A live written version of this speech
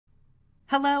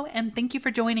Hello, and thank you for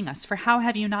joining us for How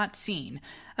Have You Not Seen,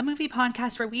 a movie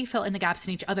podcast where we fill in the gaps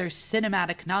in each other's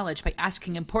cinematic knowledge by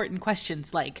asking important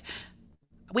questions like,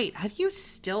 wait, have you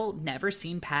still never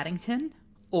seen Paddington?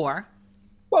 Or,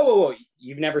 Whoa, whoa, whoa.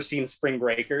 You've never seen Spring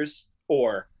Breakers?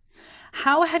 Or,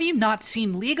 how have you not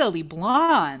seen Legally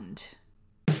Blonde?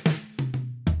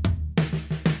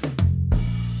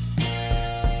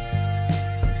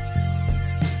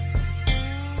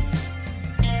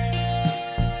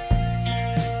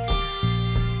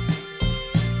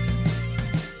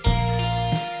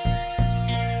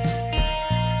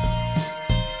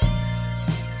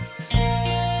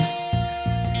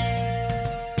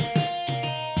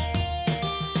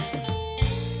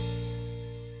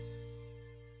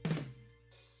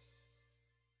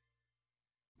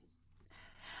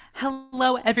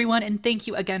 Hello, everyone, and thank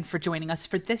you again for joining us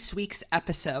for this week's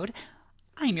episode.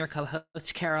 I'm your co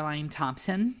host, Caroline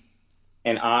Thompson.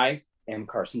 and I am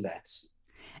Carson Betts.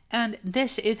 And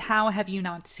this is How Have You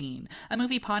Not Seen, a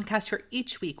movie podcast where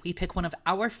each week we pick one of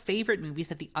our favorite movies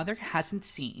that the other hasn't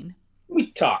seen.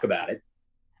 We talk about it,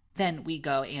 Then we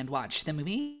go and watch the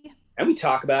movie. and we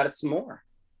talk about it some more.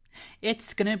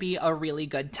 It's going to be a really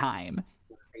good time.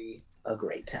 A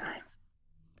great time.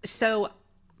 So,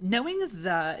 knowing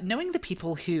the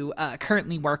people who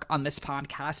currently work on this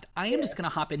podcast, I am just going to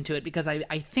hop into it because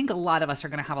I think a lot of us are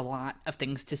going to have a lot of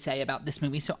things to say about this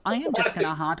movie. So I am just going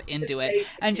to hop into it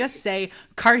and just say,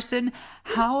 Carson,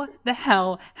 how the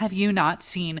hell have you not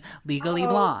seen Legally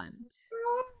Blonde?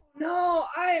 No,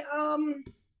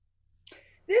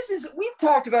 we've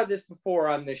talked about this before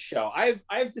on this show.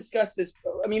 I've discussed this.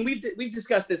 I mean, we've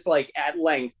discussed this like at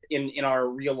length in our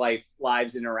real life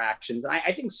lives interactions.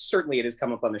 I think certainly it has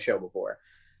come up on the show before.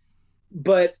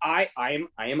 But I'm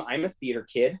a theater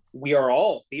kid. We are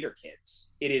all theater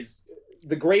kids. It is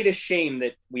the greatest shame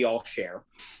that we all share.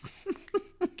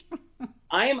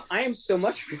 I am so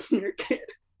much of a theater kid.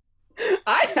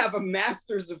 I have a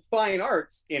master's of fine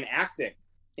arts in acting,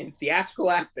 in theatrical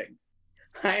acting.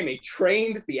 I am a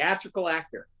trained theatrical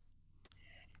actor.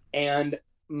 And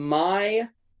my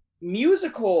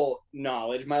musical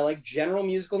knowledge, my like general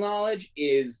musical knowledge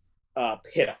is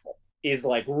pitiful, is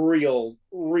like real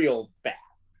bad.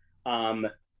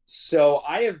 So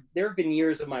there have been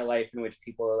years of my life in which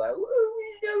people are like,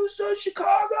 "You never saw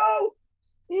Chicago?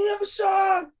 You never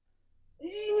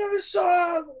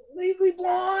saw Legally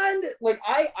Blonde?" Like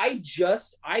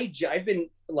I've been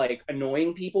like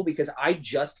annoying people because I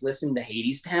just listened to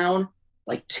Hadestown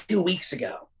like 2 weeks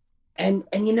ago. And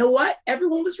you know what?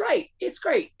 Everyone was right. It's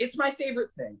great. It's my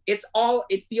favorite thing. The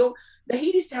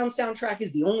Hadestown soundtrack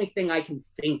is the only thing I can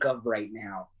think of right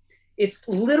now. It's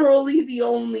literally the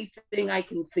only thing I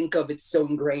can think of. It's so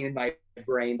ingrained in my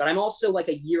brain, but I'm also like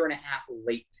a year and a half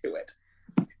late to it.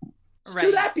 Right.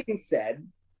 So that being said,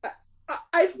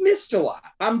 I've missed a lot.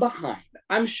 I'm behind.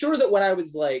 I'm sure that when I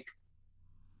was like,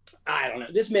 I don't know,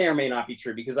 this may or may not be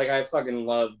true because like I fucking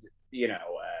loved,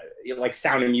 like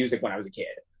Sound of Music when I was a kid.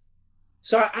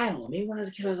 So I don't know, maybe when I was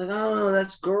a kid I was like, oh no,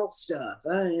 that's girl stuff,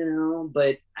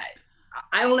 but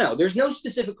I don't know. There's no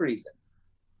specific reason.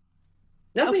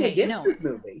 Nothing against this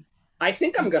movie. I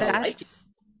think I'm gonna like it.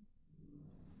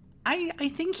 I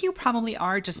think you probably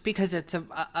are just because it's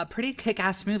a pretty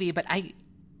kick-ass movie, but I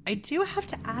do have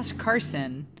to ask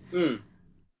Carson.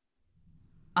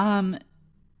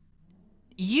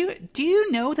 Do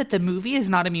you know that the movie is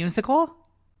not a musical?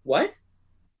 What?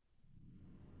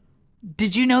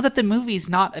 Did you know that the movie's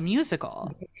not a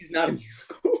musical? The movie's not a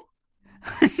musical.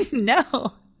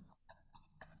 No.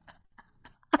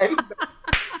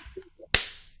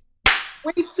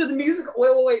 Wait, so the musical?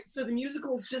 Wait. So the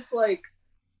musical is just like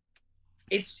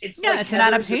it's yeah, like it's an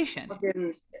adaptation.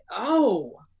 Fucking,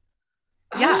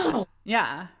 yeah,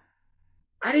 yeah.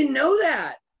 I didn't know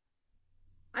that.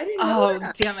 Oh,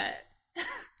 damn it.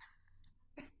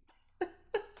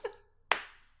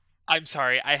 I'm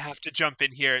sorry, I have to jump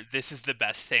in here. This is the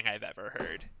best thing I've ever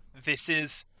heard. This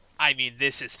is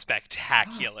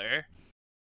spectacular.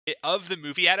 Of the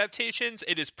movie adaptations,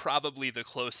 it is probably the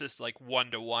closest, like,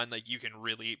 one-to-one, like, you can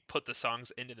really put the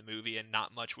songs into the movie and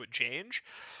not much would change.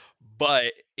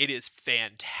 But it is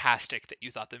fantastic that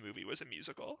you thought the movie was a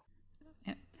musical.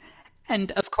 Yeah.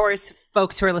 And of course,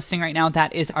 folks who are listening right now,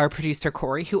 that is our producer,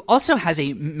 Corey, who also has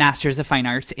a Master's of Fine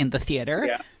Arts in the theater.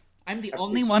 Yeah. I'm the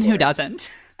only one who doesn't.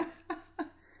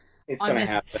 It's on gonna this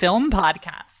happen. film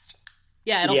podcast.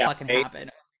 Yeah, it'll fucking happen.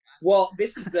 Well,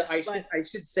 this is I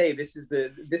should say this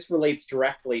relates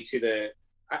directly to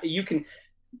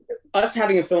us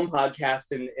having a film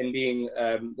podcast and being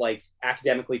like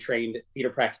academically trained theater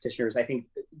practitioners. I think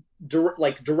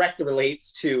directly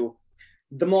relates to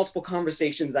the multiple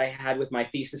conversations I had with my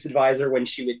thesis advisor when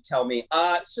she would tell me,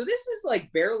 so this is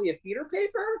like barely a theater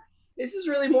paper. This is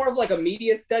really more of like a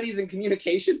media studies and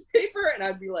communications paper. And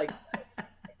I'd be like,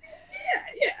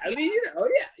 yeah. I mean,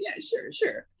 yeah,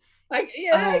 sure. Like,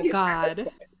 yeah. Oh God.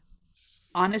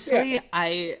 Honestly,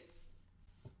 yeah.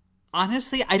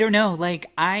 I don't know.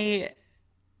 Like as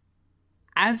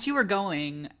you were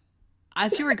going,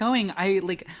 I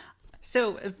like,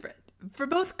 so for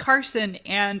both Carson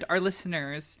and our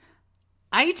listeners,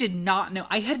 I did not know.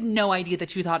 I had no idea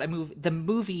that you thought the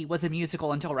movie was a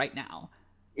musical until right now.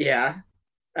 Yeah,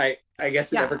 I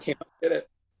guess it never came up, did it?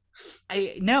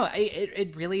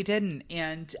 It really didn't.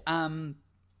 And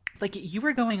like you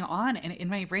were going on, and in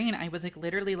my brain I was like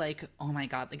literally like, oh my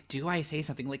God, like do I say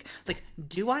something, like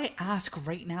do I ask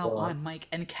right now on mic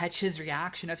and catch his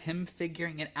reaction of him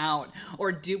figuring it out,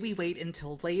 or do we wait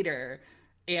until later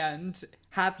and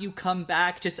have you come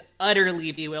back just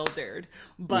utterly bewildered?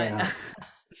 But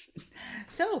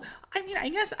so I mean, I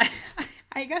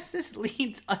guess this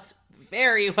leads us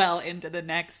very well into the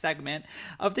next segment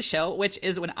of the show, which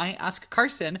is when I ask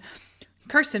Carson,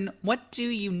 what do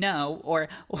you know, or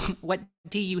what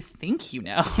do you think you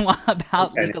know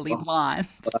about Legally Blonde?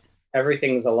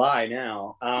 Everything's a lie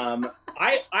now.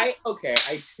 I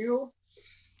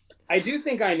do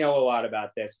think I know a lot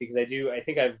about this, because I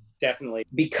think I've definitely,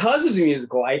 because of the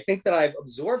musical, I think that I've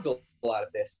absorbed a lot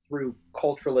of this through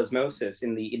cultural osmosis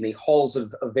in the halls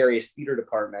of various theater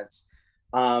departments.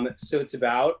 So it's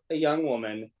about a young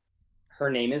woman. Her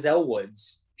name is Elle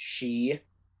Woods. She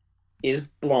is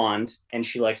blonde and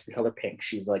she likes the color pink.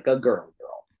 She's like a girl,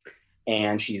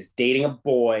 and she's dating a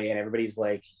boy, and everybody's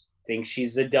like thinks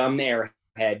she's a dumb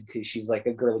airhead because she's like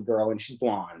a girly girl and she's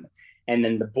blonde. And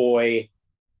then the boy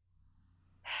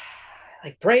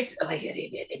like breaks, like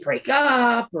they break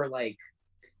up, or like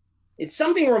it's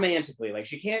something romantically. Like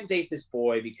she can't date this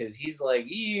boy because he's like,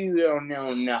 you don't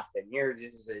know nothing. Your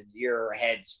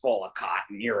head's full of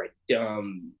cotton. You're a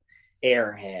dumb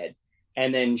airhead.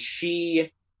 And then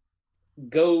she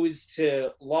goes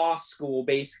to law school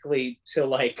basically to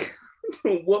like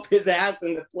to whoop his ass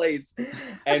into place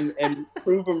and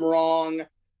prove him wrong.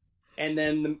 And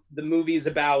then the movie's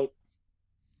about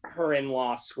her in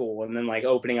law school and then like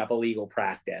opening up a legal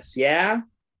practice. Yeah.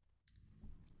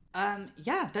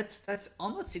 Yeah, that's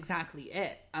almost exactly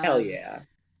it. Hell yeah.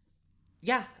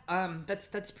 Yeah,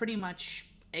 that's pretty much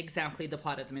exactly the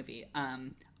plot of the movie.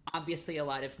 Obviously a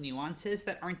lot of nuances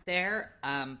that aren't there.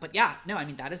 But yeah, no, I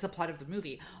mean, that is the plot of the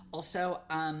movie. Also,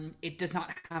 it does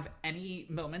not have any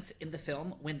moments in the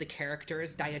film when the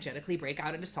characters diegetically break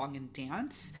out into song and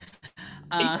dance.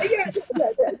 Yeah.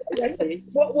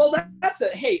 Well, that's now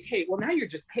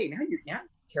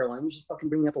Caroline was just fucking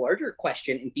bringing up a larger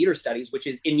question in theater studies, which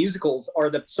is in musicals, are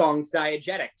the songs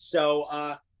diegetic?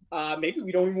 So maybe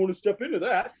we don't even want to step into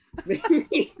that.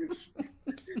 Maybe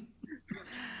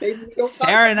we don't.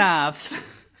 Fair enough.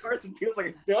 Carson feels like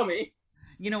a dummy.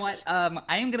 You know what?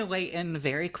 I am gonna weigh in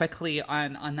very quickly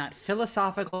on that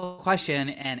philosophical question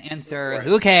and answer. Right.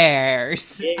 Who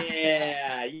cares?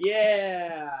 Yeah.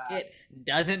 It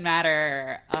doesn't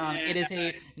matter. It is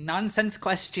a nonsense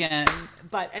question.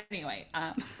 But anyway,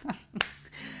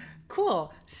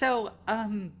 cool. So,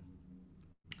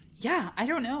 yeah, I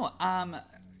don't know.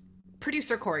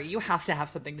 Producer Corey, you have to have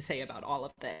something to say about all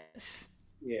of this.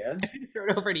 Yeah. Throw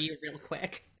it over to you real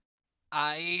quick.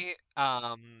 I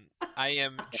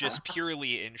am just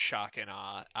purely in shock and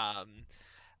awe.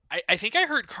 I think I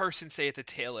heard Carson say at the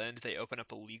tail end they open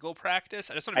up a legal practice.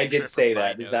 I just want to make sure. I did say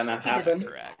that. Does that not happen?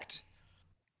 Correct.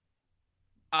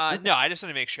 No, I just want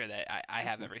to make sure that I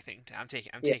have everything. I'm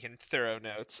taking thorough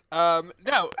notes.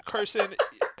 No, Carson,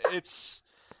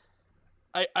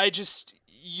 I just,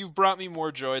 you've brought me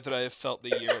more joy than I have felt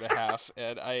in a year and a half,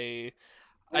 and I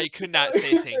could not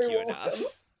say thank you enough.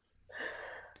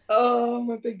 Oh,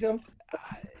 my big dump.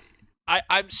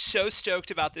 I'm so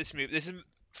stoked about this movie. This is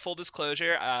full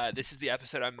disclosure. This is the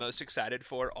episode I'm most excited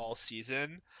for all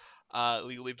season.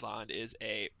 Legally Blonde is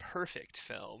a perfect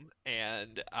film,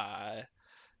 and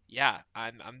yeah,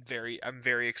 I'm very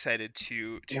excited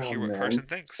to hear what Carson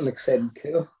thinks. I'm excited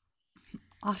too.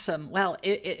 Awesome. Well,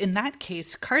 in that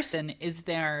case, Carson, is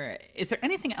there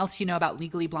anything else you know about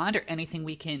Legally Blonde, or anything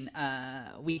we can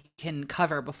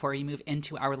cover before we move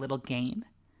into our little game?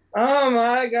 Oh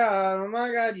my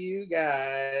god, you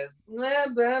guys. Let's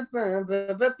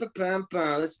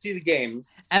do the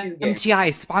games.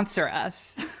 MTI, sponsor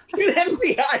us. Dude,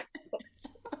 MTI sponsor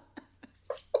us.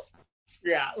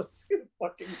 Yeah, let's do the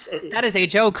fucking game. That is a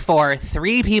joke for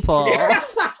 3 people. And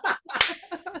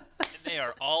they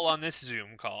are all on this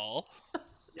Zoom call.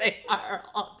 They are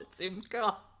on the Zoom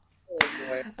call. Oh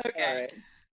boy. All Okay. right.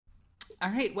 All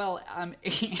right. Well,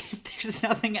 if there's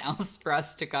nothing else for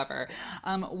us to cover,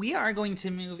 we are going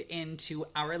to move into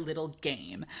our little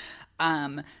game.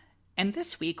 Um, and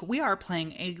this week we are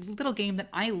playing a little game that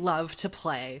I love to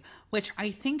play, which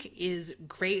I think is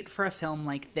great for a film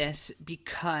like this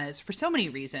because for so many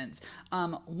reasons.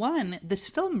 One, this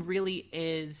film really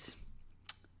is.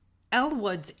 Elle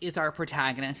Woods is our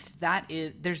protagonist. That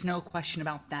is, there's no question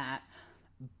about that.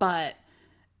 But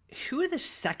who the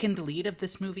second lead of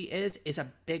this movie is a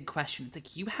big question. It's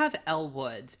like you have Elle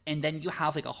Woods, and then you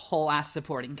have like a whole ass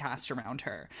supporting cast around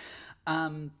her.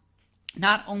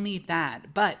 Not only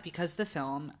that, but because the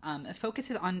film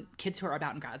focuses on kids who are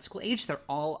about in grad school age, they're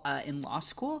all in law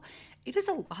school. It is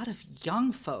a lot of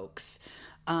young folks.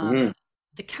 Mhm.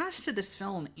 The cast of this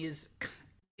film is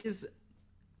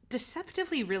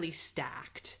deceptively really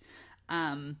stacked.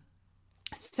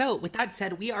 So, with that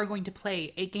said, we are going to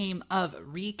play a game of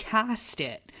Recast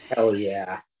It, Hell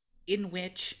yeah. in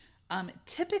which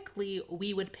typically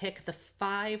we would pick the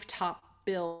five top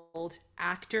billed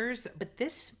actors, but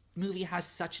this movie has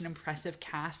such an impressive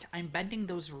cast. I'm bending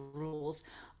those rules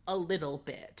a little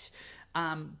bit.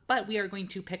 But we are going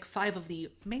to pick five of the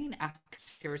main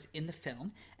actors in the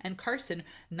film. And Carson,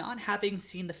 not having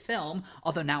seen the film,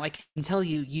 although now I can tell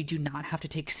you, you do not have to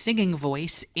take singing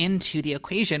voice into the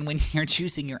equation when you're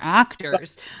choosing your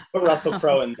actors. Put Russell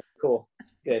Crowe in there. Cool.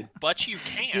 Good. But you You,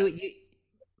 can. you,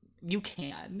 you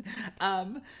can.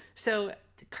 So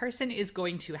Carson is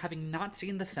going to, having not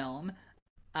seen the film,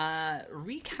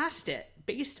 recast it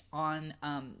based on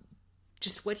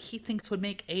just what he thinks would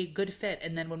make a good fit.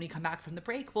 And then when we come back from the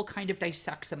break, we'll kind of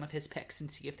dissect some of his picks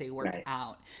and see if they work Nice.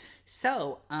 out.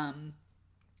 So,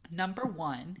 number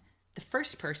one, the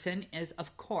first person is,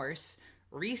 of course,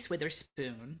 Reese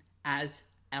Witherspoon as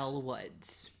Elle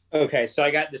Woods. Okay, so I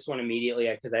got this one immediately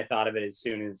because I thought of it as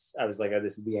soon as I was like, "Oh,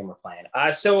 this is the game we're playing."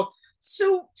 So,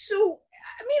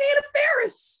 I mean, Anna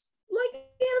Faris, like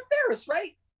Anna Faris,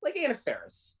 right? Like Anna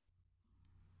Faris.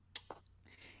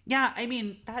 Yeah, I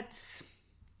mean, that's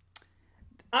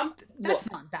I'm that's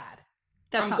look, not bad.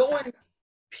 That's I'm not going bad.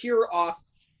 pure off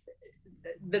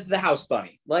the House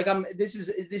Bunny. Like this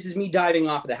is me diving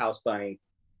off of the House Bunny.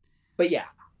 But yeah,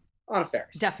 Anna Faris,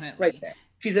 right Definitely. there.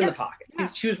 She's in the Yeah, pocket. yeah.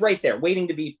 She was right there, waiting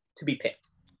to be picked.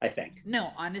 I think.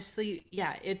 No, honestly,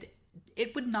 yeah,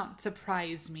 it would not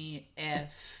surprise me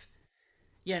if,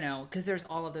 because there's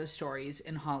all of those stories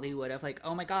in Hollywood of like,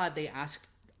 oh my God, they asked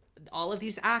all of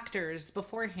these actors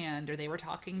beforehand, or they were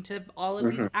talking to all of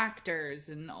these Mhm. actors,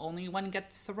 and only one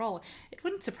gets the role. It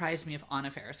wouldn't surprise me if Anna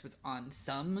Faris was on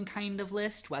some kind of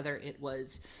list, whether it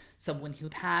was someone who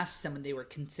passed, someone they were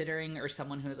considering, or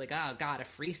someone who was like, oh God,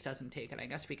 if Reese doesn't take it, I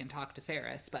guess we can talk to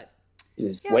Faris. But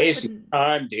She's yeah, that wasting wouldn't.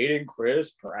 time dating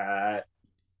Chris Pratt.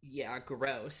 Yeah,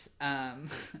 gross. Anna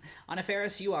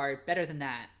Faris, you are better than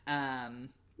that.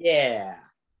 Yeah.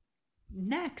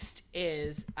 Next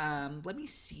is, let me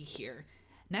see here.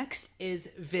 Next is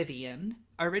Vivian,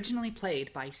 originally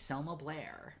played by Selma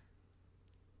Blair.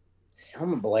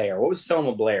 Selma Blair. What was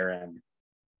Selma Blair in?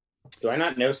 Do I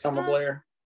not know Selma Uh, Blair?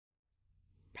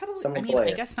 Probably. I Selma mean, I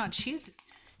Blair. guess not. She's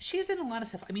in a lot of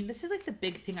stuff. I mean, this is like the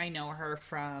big thing I know her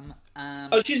from.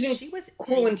 Oh, she's in She was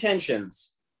Cruel in,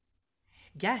 Intentions.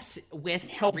 yes, with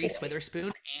Reese Hellboy.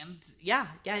 Witherspoon, and yeah.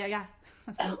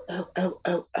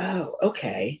 Oh.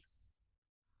 Okay.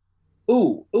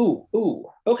 Ooh.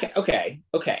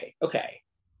 Okay.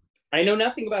 I know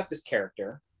nothing about this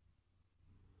character.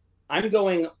 I'm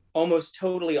going almost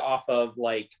totally off of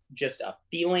like just a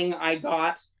feeling I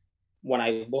got when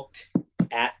I looked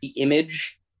at the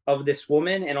image of this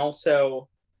woman. And also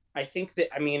I think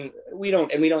that, I mean, we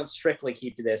don't strictly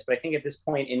keep to this, but I think at this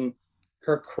point in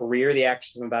her career, the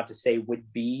actress I'm about to say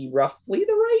would be roughly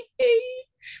the right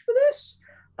age for this.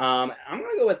 I'm gonna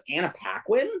go with Anna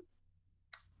Paquin.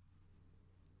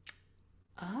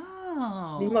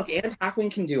 I mean, look, Oh, Anna Paquin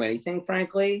can do anything,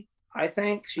 frankly. I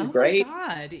think she's oh my great.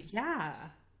 God, yeah.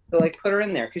 So like put her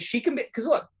in there because she can be, because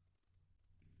look,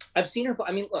 I've seen her.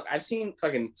 I mean, look, I've seen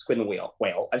fucking Squid and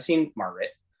Whale. I've seen Margaret.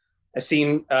 I've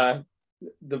seen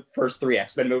the first three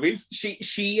X-Men movies.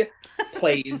 She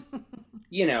plays,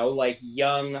 like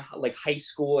young, like high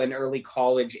school and early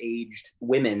college aged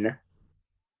women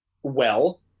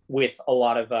well with a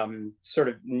lot of sort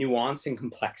of nuance and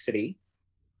complexity.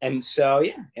 And so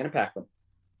yeah, Anna Paquin.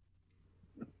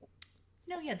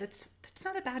 No, yeah, that's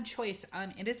not a bad choice.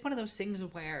 It is one of those things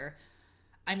where,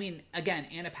 I mean, again,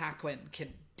 Anna Paquin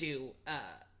can do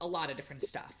a lot of different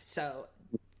stuff. So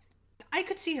I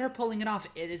could see her pulling it off.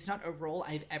 It is not a role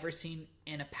I've ever seen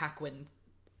Anna Paquin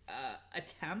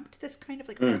attempt this kind of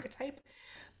like Mm. archetype,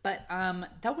 but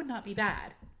that would not be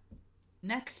bad.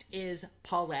 Next is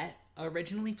Paulette,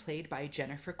 originally played by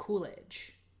Jennifer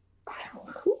Coolidge. I don't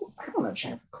know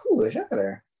Jennifer Coolidge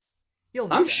either. You'll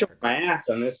know I'm Jennifer showing my Coolidge. ass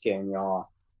on this game, y'all.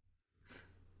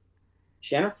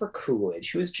 Jennifer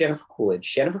Coolidge. Who is Jennifer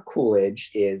Coolidge? Jennifer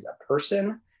Coolidge is a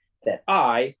person that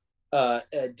I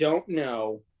don't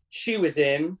know. She was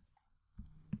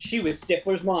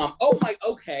Stifler's mom. Oh my,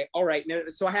 okay, all right. No,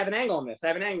 so I have an angle on this.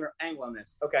 Angle on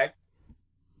this. Okay.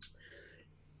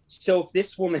 So if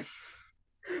this woman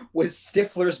was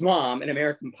Stifler's mom in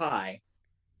American Pie,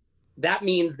 that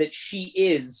means that she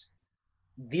is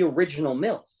the original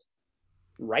MILF,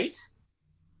 right?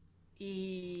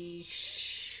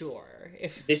 Sure.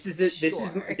 If this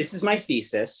is my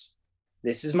thesis.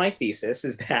 This is my thesis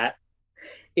is that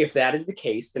if that is the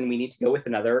case, then we need to go with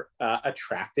another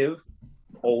attractive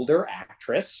older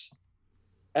actress.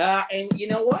 And you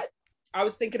know what? I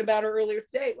was thinking about her earlier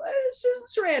today. Susan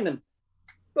Sarandon.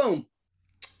 Boom.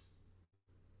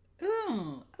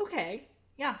 Ooh, okay.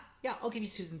 Yeah, I'll give you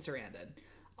Susan Sarandon.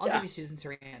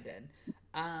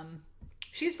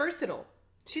 She's versatile.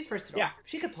 Yeah.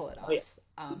 She could pull it off.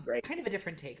 Great. Kind of a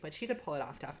different take, but she could pull it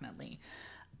off, definitely.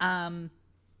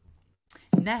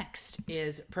 Next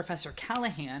is Professor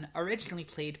Callahan, originally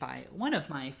played by one of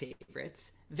my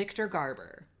favorites, Victor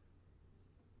Garber.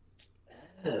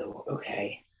 Oh,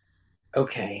 okay.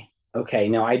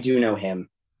 No, I do know him.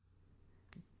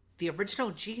 The original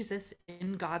Jesus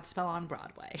in Godspell on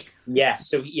Broadway. Yes.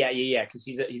 So yeah. Because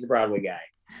he's a Broadway guy.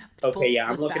 Okay. Yeah,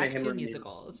 I'm looking at him. To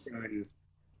musicals.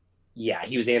 Yeah,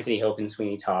 he was Anthony Hope in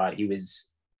Sweeney Todd. He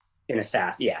was in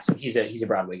Assassin. Yeah, so he's a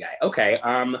Broadway guy. Okay.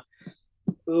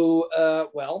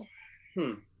 Well.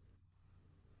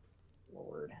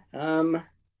 Lord.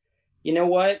 You know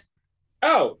what?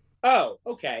 Oh.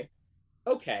 Okay.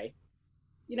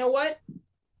 You know what?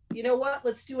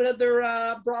 Let's do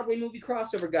another Broadway movie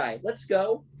crossover guy. Let's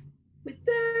go with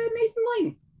Nathan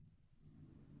Lane.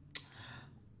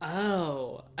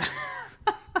 Oh.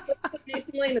 Put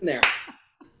Nathan Lane in there.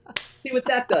 See what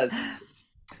that does.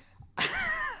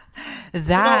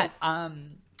 That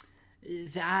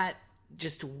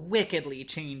just wickedly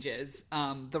changes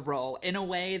the role in a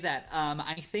way that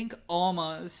I think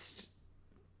almost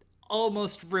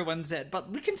ruins it.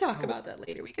 But we can talk about that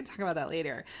later.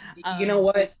 You know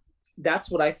what?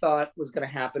 That's what I thought was going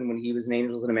to happen when he was in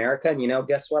Angels in America, and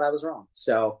guess what? I was wrong.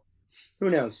 So, who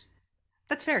knows?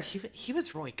 That's fair. He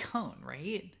was Roy Cohn,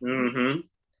 right? Mm-hmm.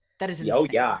 That is insane. Oh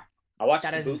yeah, I watched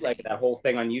the bootleg of that whole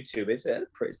thing on YouTube. It's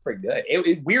pretty good.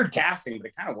 It weird casting, but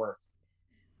it kind of worked.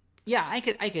 Yeah, I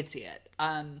could see it.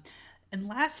 And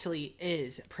lastly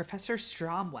is Professor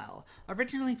Stromwell,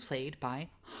 originally played by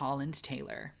Holland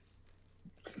Taylor.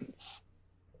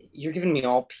 You're giving me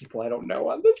all people I don't know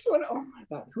on this one. Oh my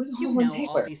god, who's Holland Taylor?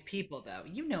 All these people, though.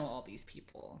 You know all these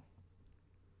people.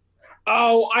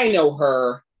 Oh, I know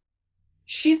her.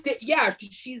 She's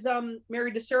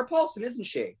married to Sarah Paulson, isn't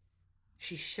she?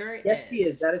 She sure is. Yes, she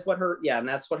is. That is what her and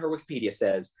that's what her Wikipedia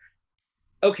says.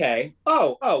 Okay.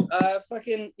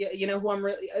 Fucking. You know who I'm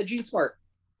really? Jean Smart.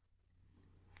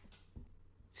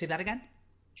 Say that again.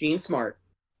 Jean Smart.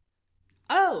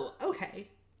 Oh, okay.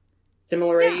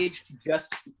 Similar age.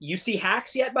 Just you see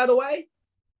Hacks yet? By the way.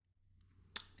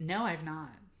 No, I've not.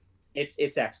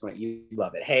 It's excellent. You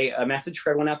love it. Hey, a message for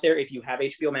everyone out there: if you have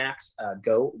HBO Max,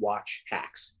 go watch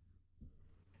Hacks.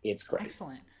 It's great.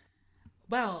 Excellent.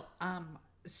 Well,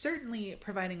 certainly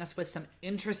providing us with some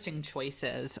interesting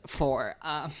choices for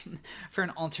an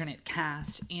alternate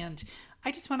cast, and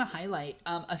I just want to highlight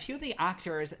a few of the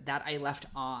actors that I left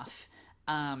off.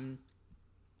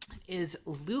 Is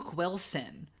Luke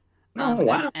Wilson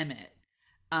as Emmett.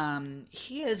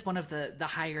 He is one of the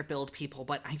higher billed people,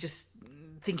 but I just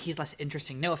think he's less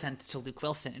interesting. No offense to Luke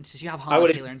Wilson. It's just you have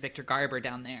Holland Taylor and Victor Garber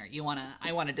down there.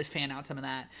 I wanted to fan out some of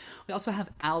that. We also have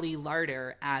Ali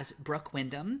Larter as Brooke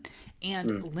Wyndham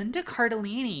and Linda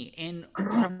Cardellini in,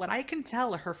 from what I can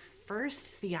tell, her first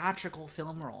theatrical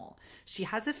film role. She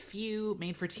has a few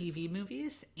made-for-TV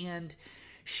movies, and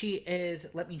she is,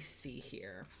 let me see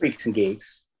here. Freaks and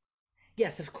Geeks.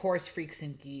 Yes, of course, Freaks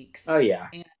and Geeks. Oh, yeah.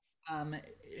 And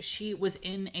she was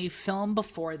in a film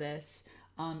before this,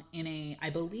 in a, I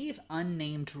believe,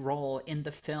 unnamed role in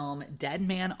the film Dead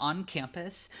Man on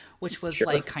Campus, which was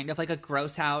kind of like a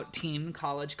gross out teen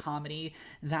college comedy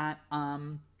that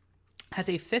has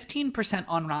a 15%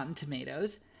 on Rotten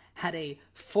Tomatoes, had a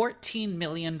 $14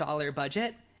 million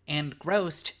budget, and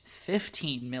grossed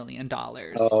 $15 million.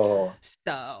 Oh.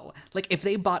 So, if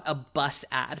they bought a bus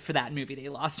ad for that movie, they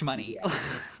lost money.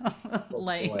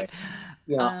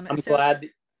 Yeah. I'm glad.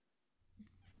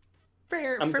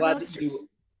 I'm glad that you.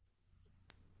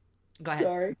 Go ahead.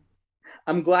 Sorry.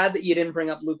 I'm glad that you didn't bring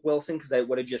up Luke Wilson because I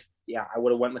would have I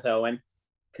would have went with Owen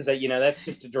because that's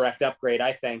just a direct upgrade,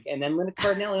 I think. And then Linda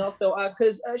Cardinelli also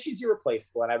because she's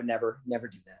irreplaceable, and I would never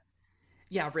do that.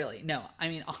 Yeah, really. No, I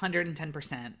mean,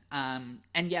 110%.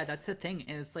 And yeah, that's the thing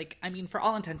is like, I mean, for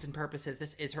all intents and purposes,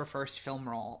 this is her first film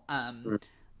role.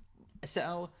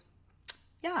 So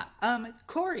yeah,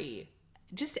 Corey,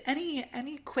 just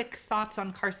any quick thoughts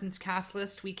on Carson's cast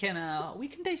list? We can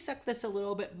dissect this a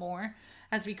little bit more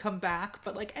as we come back,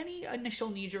 but like any initial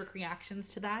knee-jerk reactions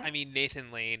to that? I mean,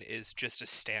 Nathan Lane is just a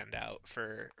standout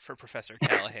for Professor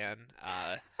Callahan.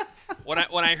 When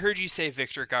I heard you say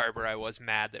Victor Garber, I was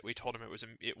mad that we told him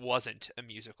it wasn't a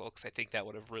musical, because I think that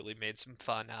would have really made some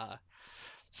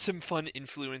fun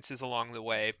influences along the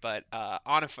way. But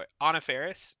Anna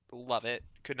Faris, love it,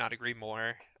 could not agree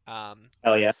more.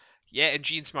 Hell yeah. Yeah, and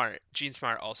Jean Smart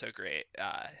also great.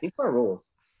 Jean Smart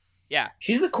rules. Yeah,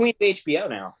 she's the queen of HBO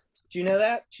now. Do you know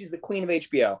that? She's the queen of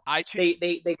HBO.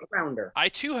 They crowned her. I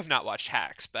too have not watched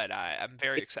Hacks, but I'm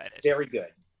very excited. Very good.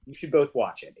 You should both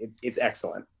watch it. It's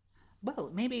excellent.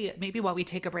 Well, maybe while we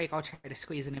take a break, I'll try to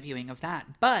squeeze in a viewing of that.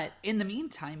 But in the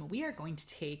meantime, we are going to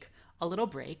take a little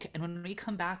break, and when we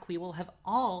come back, we will have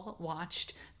all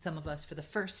watched, some of us for the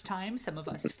first time, some of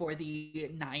us for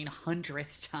the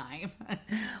 900th time.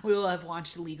 We will have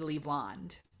watched Legally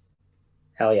Blonde.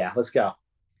 Hell yeah, let's go.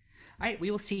 All right, we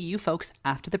will see you folks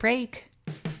after the break.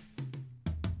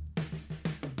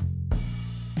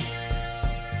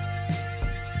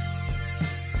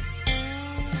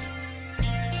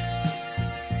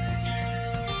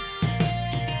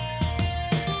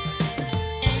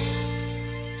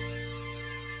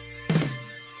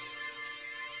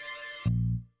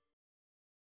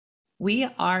 We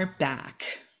are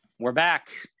back. We're back.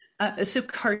 So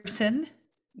Carson.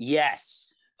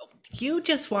 Yes. You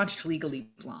just watched Legally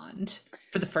Blonde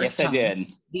for the first time. Yes, I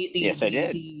did. Yes, I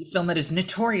did. The film that is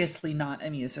notoriously not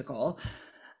a musical.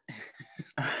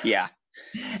 Yeah.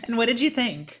 And what did you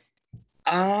think?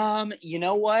 You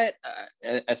know what?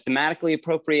 A thematically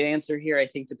appropriate answer here, I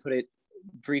think, to put it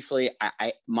briefly,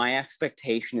 my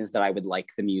expectation is that I would like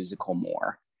the musical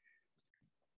more.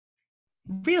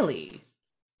 Really?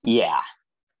 Yeah.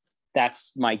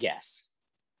 That's my guess.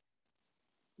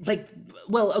 Like,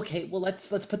 well, okay, well, let's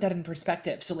put that in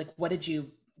perspective. So, like,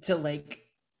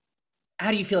 how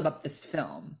do you feel about this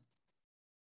film?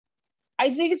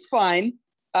 I think it's fine.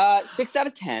 6 out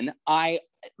of 10.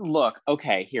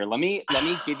 Okay, here, let's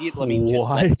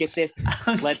get this.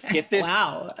 Okay. Let's get this.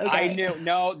 Wow. Okay.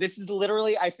 This is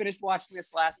literally, I finished watching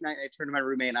this last night. I turned to my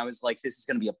roommate and I was like, this is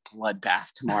going to be a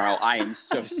bloodbath tomorrow. I am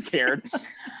so scared.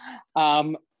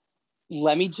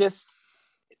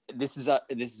 This is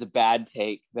a bad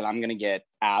take that I'm going to get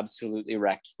absolutely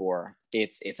wrecked for.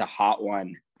 It's a hot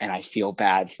one, and I feel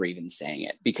bad for even saying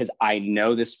it because I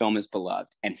know this film is beloved,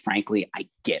 and frankly, I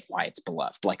get why it's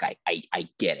beloved. Like I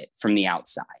get it from the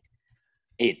outside.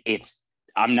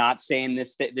 I'm not saying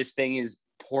this thing is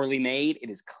poorly made. It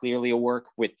is clearly a work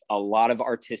with a lot of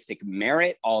artistic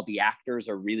merit. All the actors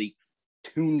are really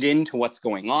tuned into what's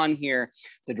going on here.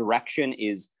 The direction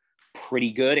is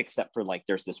pretty good, except for like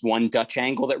there's this one Dutch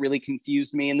angle that really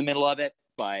confused me in the middle of it,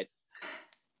 but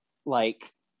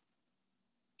like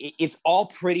it's all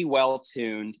pretty well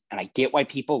tuned, and I get why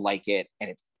people like it, and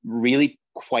it's really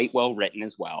quite well written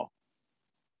as well.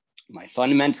 My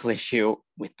fundamental issue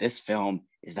with this film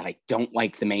is that I don't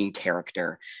like the main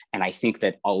character, and I think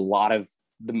that a lot of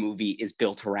the movie is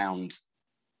built around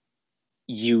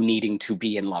you needing to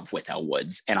be in love with Elle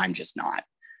Woods, and I'm just not.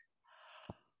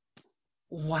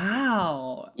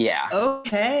 Wow. Yeah.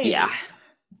 Okay. Yeah.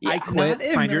 I quit.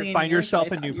 Find yourself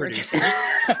a new producer.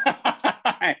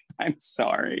 I'm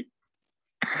sorry.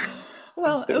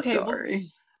 Well, I'm so okay. Sorry.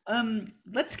 Well,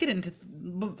 let's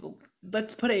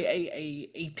put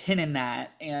a pin in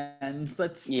that, and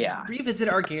let's revisit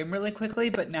our game really quickly.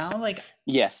 But now, like,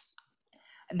 yes.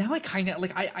 Now I kind of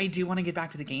like I do want to get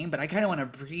back to the game, but I kind of want to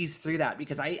breeze through that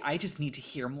because I just need to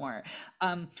hear more.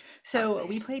 So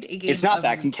we played a game. It's not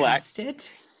that complex. It.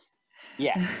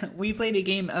 Yes, we played a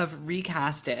game of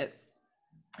Recast It,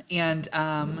 and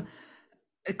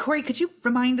Corey, could you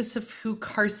remind us of who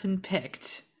Carson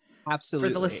picked? Absolutely,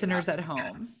 for the listeners at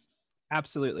home.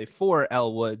 Absolutely, for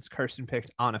Elle Woods, Carson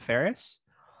picked Anna Faris.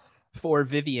 For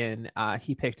Vivian,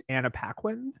 he picked Anna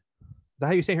Paquin. Is that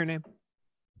how you say her name?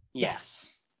 Yes.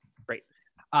 Great.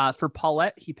 For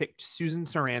Paulette, he picked Susan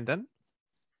Sarandon.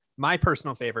 My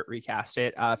personal favorite Recast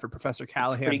It. For Professor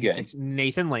Callahan, pretty good. He picked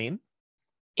Nathan Lane.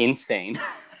 Insane.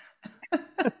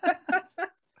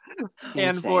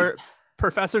 And for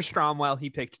Professor Stromwell, he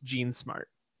picked Jean Smart.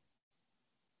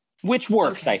 Which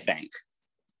works, okay. I think.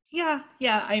 Yeah.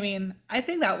 I mean, I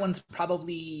think that one's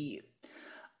probably.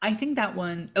 I think that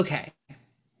one. Okay,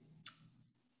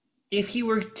 if you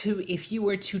were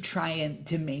to try and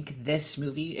to make this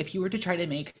movie, if you were to try to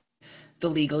make the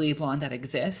Legally Blonde that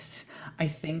exists, I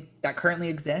think that currently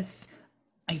exists,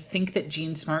 I think that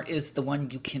Jean Smart is the one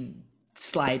you can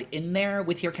slide in there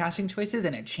with your casting choices,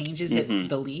 and it changes it Hmm.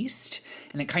 the least,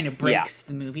 and it kind of Yeah. breaks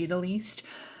the movie the least.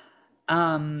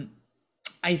 Um,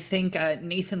 I think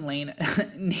Nathan Lane,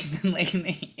 Nathan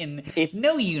Lane in It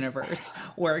no universe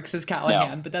works as no.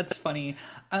 Callahan, but that's funny.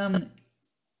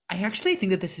 I actually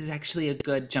think that this is actually a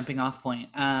good jumping off point.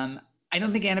 I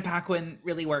don't think Anna Paquin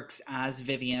really works as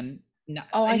Vivian. No,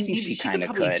 Oh, I I mean, think she she could kind of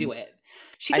probably do could. it.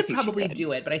 She I could think she probably could.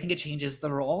 do it, but I think it changes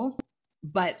the role.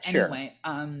 But Sure. anyway,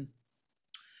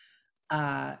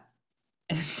 uh,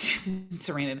 Susan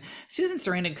Sarandon. Susan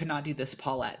Sarandon could not do this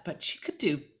Paulette, but she could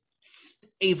do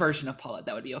a version of Paulette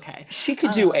that would be okay. She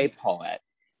could do a Paulette.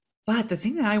 But the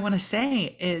thing that I want to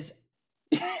say is,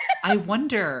 I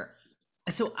wonder.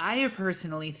 So I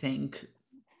personally think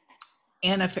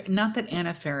not that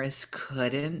Anna Faris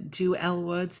couldn't do Elle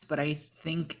Woods, but I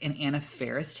think an Anna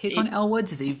Faris take on It, Elle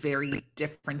Woods is a very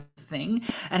different thing.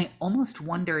 And I almost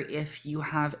wonder if you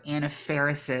have Anna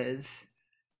Faris's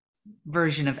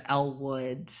version of Elle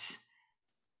Woods,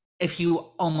 if you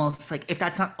almost like, if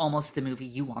that's not almost the movie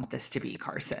you want this to be,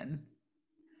 Carson.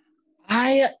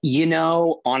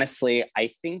 honestly, I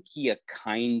think you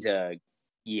kind of,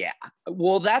 yeah.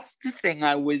 Well, that's the thing.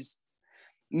 I was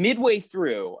midway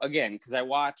through again because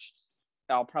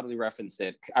I'll probably reference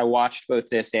it. I watched both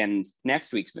this and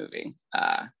next week's movie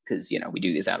because we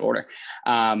do these out of order.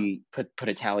 Put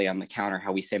a tally on the counter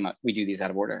how we say we do these out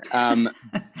of order.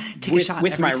 Take a shot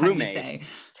with every my time you roommate. say.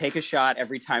 Take a shot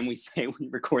every time we say we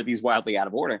record these wildly out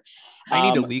of order. I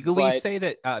need to legally say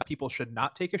that people should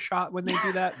not take a shot when they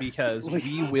do that because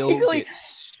we will get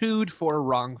sued for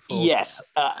wrongful. Yes,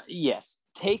 yes.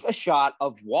 Take a shot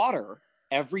of water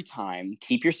every time.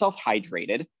 Keep yourself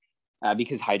hydrated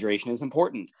because hydration is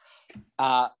important.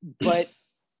 But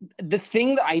the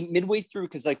thing that I midway through,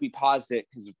 because we paused it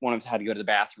because one of us had to go to the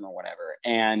bathroom or whatever,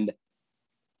 and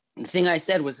the thing I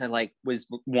said was I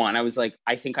was like,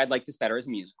 I think I'd like this better as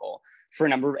a musical for a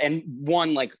number. And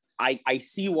one, I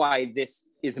see why this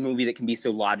is a movie that can be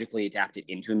so logically adapted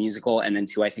into a musical. And then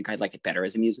two, I think I'd like it better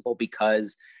as a musical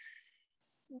because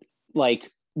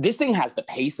this thing has the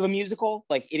pace of a musical.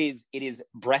 It is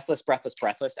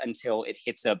breathless until it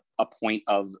hits a point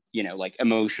of,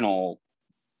 emotional,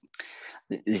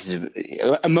 this is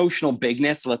emotional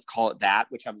bigness, let's call it that,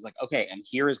 which I was like, okay, and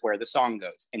here is where the song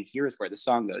goes, and here is where the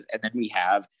song goes. And then we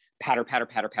have patter, patter,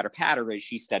 patter, patter, patter as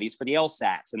she studies for the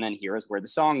LSATs. And then here is where the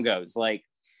song goes.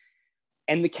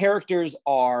 And the characters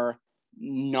are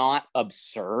not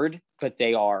absurd, but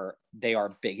they are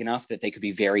big enough that they could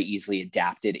be very easily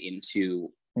adapted into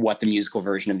what the musical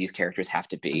version of these characters have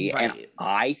to be. Right. And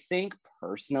I think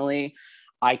personally,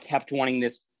 I kept wanting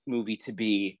this movie to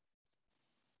be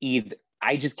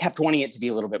I just kept wanting it to be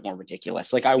a little bit more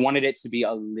ridiculous. I wanted it to be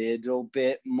a little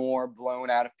bit more blown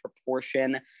out of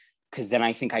proportion because then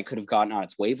I think I could have gotten on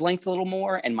its wavelength a little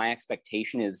more. And my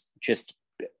expectation is just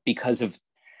because of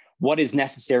what is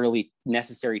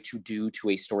necessary to do to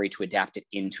a story to adapt it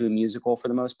into a musical for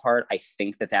the most part. I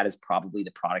think that is probably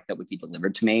the product that would be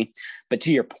delivered to me. But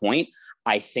to your point,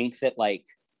 I think that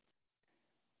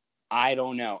I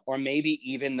don't know, or maybe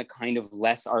even the kind of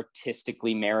less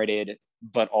artistically merited,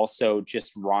 but also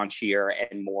just raunchier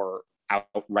and more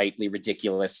outrightly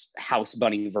ridiculous house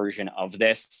bunny version of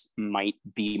this might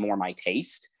be more my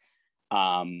taste.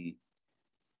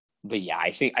 But yeah,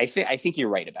 I think you're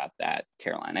right about that,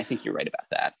 Caroline. I think you're right about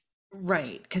that.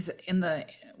 Right, because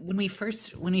when we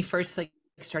first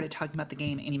started talking about the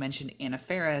game and you mentioned Anna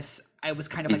Faris, I was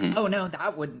kind of like, oh no,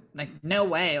 that would no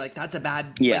way, that's a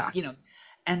bad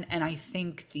and I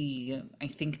think the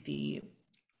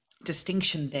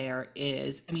distinction there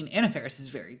is, I mean, Anna Faris is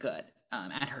very good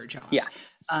at her job. Yeah.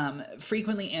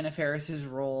 Frequently Anna Faris's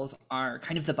roles are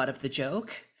kind of the butt of the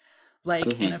joke.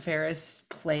 Anna Faris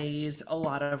plays a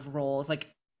lot of roles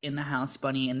in the House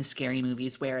Bunny and the Scary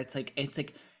Movies where it's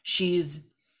she's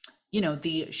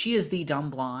she is the dumb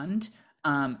blonde.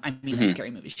 I mean, in Scary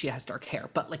Movies, she has dark hair,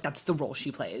 but that's the role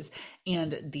she plays.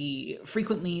 And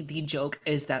frequently the joke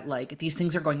is that these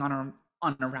things are going on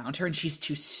around her and she's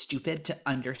too stupid to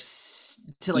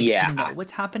to know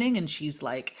what's happening. And she's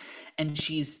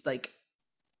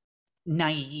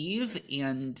naive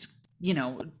and,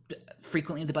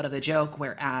 frequently the butt of the joke.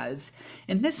 Whereas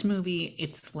in this movie, it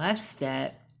is less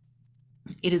that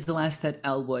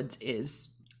Elle Woods is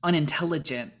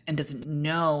unintelligent and doesn't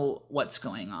know what's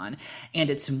going on, and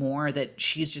it's more that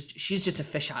she's just a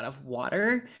fish out of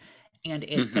water, and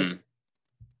it's like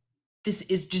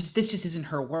this just isn't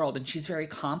her world, and she's very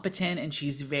competent and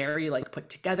she's very like put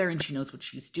together and she knows what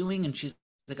she's doing, and she's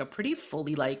like a pretty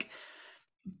fully like,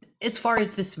 as far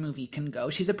as this movie can go,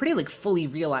 she's a pretty like fully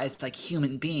realized like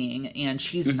human being, and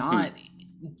she's not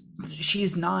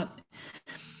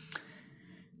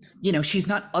you know, she's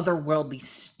not otherworldly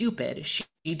stupid. She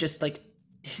just like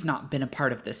has not been a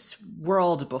part of this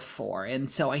world before. And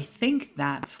so I think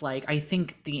that's like, I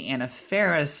think the Anna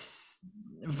Faris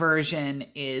version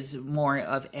is more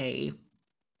of a,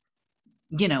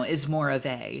 you know,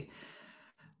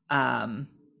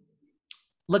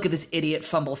 look at this idiot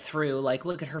fumble through, like,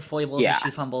 look at her foibles as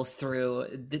she fumbles through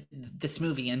this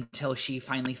movie until she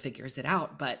finally figures it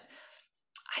out. But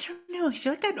I don't know. I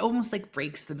feel like that almost like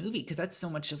breaks the movie, because that's so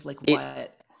much of like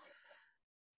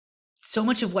so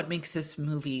much of what makes this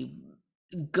movie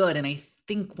good. And I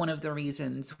think one of the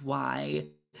reasons why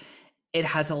it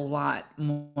has a lot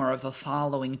more of a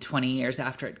following 20 years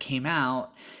after it came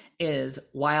out is,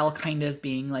 while kind of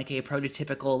being like a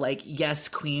prototypical, like, yes,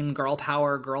 queen, girl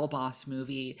power, girl boss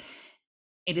movie,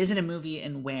 it isn't a movie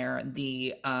in where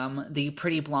the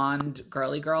pretty blonde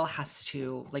girly girl has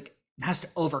to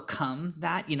overcome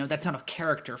that. You know, that's not a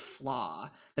character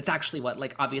flaw. That's actually what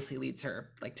like obviously leads her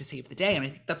like to save the day. And I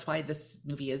think that's why this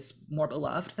movie is more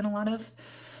beloved than a lot of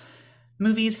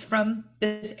movies from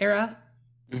this era.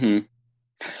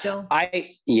 So no,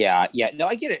 I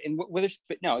get it. And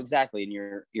Witherspoon, no, exactly. And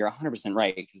you're 100%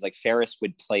 right. Because like Ferris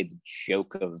would play the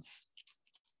joke of,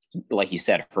 like you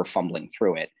said, her fumbling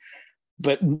through it.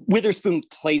 But Witherspoon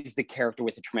plays the character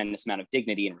with a tremendous amount of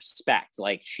dignity and respect.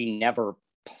 Like, she never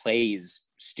plays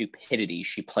stupidity,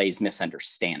 she plays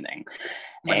misunderstanding.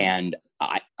 Right. And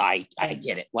I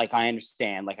get it. Like, I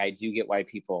understand, like, I do get why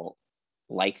people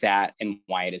like that and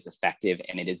why it is effective,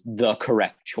 and it is the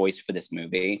correct choice for this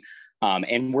movie.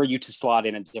 And were you to slot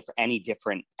in any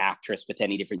different actress with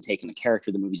any different take on the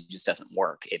character, the movie just doesn't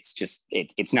work. It's just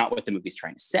it's not what the movie's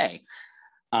trying to say.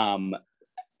 And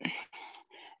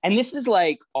this is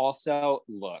like, also,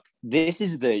 look, this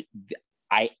is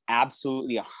I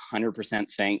absolutely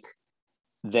 100% think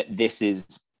that this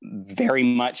is very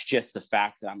much just the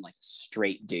fact that I'm like a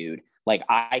straight dude. Like,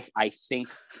 I think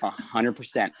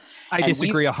 100%. I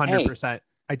disagree 100%.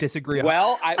 I disagree.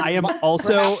 Well, I am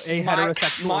also a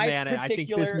heterosexual man, and I think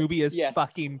this movie is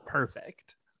fucking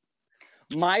perfect.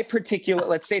 My particular,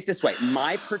 let's say it this way,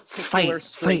 my particular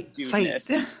straight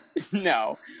dudeness.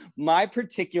 No, my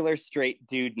particular straight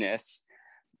dudeness.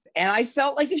 And I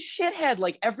felt like a shithead,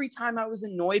 like, every time I was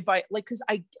annoyed by, like, because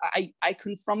I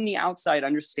can from the outside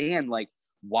understand like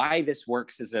why this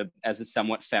works as a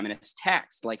somewhat feminist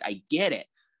text. Like, I get it.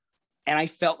 And I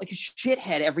felt like a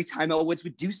shithead every time Elle Woods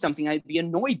would do something. I'd be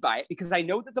annoyed by it, because I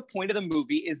know that the point of the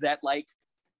movie is that like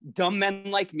dumb men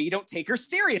like me don't take her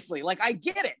seriously. Like, I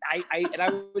get it.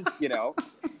 I was, you know,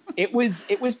 it was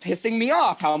pissing me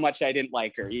off how much I didn't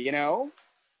like her, you know.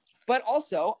 But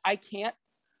also, I can't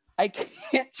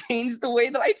change the way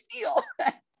that I feel.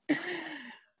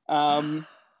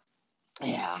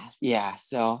 Yeah.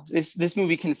 So this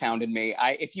movie confounded me.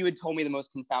 If you had told me the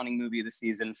most confounding movie of the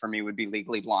season for me would be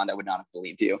Legally Blonde, I would not have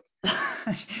believed you.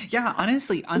 Yeah,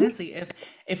 honestly,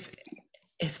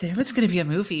 if there was going to be a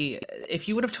movie, if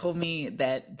you would have told me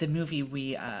that the movie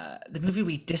we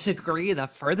disagree the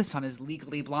furthest on is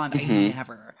Legally Blonde,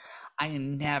 I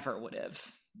never would have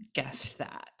guessed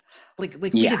that. Like we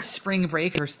did Spring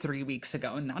Breakers 3 weeks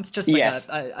ago, and that's just like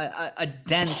a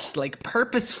dense, like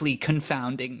purposefully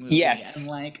confounding movie. Yes. And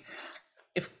like,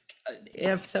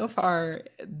 if so far,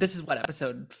 this is what,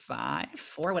 episode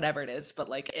 4, whatever it is, but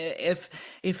like if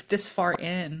this far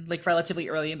in, like relatively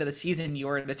early into the season, you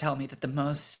were to tell me that the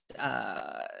most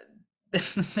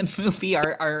the movie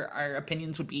our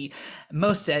opinions would be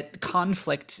most at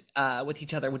conflict with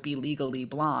each other would be Legally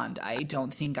Blonde, I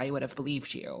don't think I would have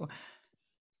believed you.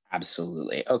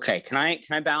 Absolutely. Okay. Can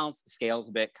I balance the scales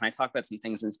a bit? Can I talk about some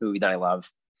things in this movie that I love?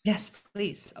 Yes,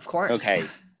 please. Of course.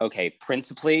 Okay.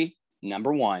 Principally,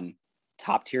 number one,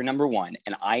 top tier number one.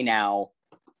 And I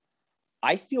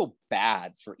feel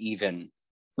bad for even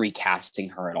recasting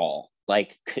her at all.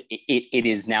 Like, it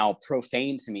is now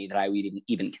profane to me that I would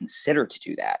even consider to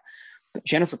do that. But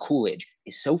Jennifer Coolidge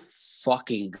is so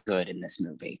fucking good in this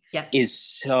movie. Yeah. Is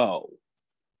so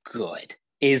good.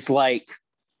 Is like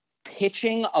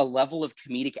pitching a level of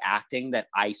comedic acting that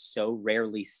I so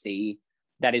rarely see,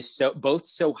 that is so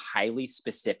highly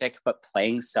specific but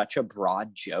playing such a broad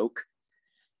joke.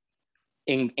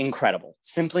 Incredible.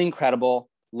 Simply incredible.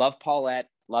 Love Paulette.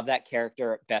 Love that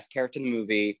character. Best character in the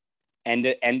movie. End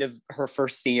of her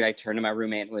first scene, I turned to my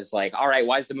roommate and was like, all right,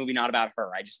 why is the movie not about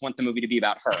her? I just want the movie to be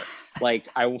about her. Like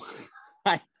I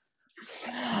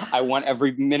want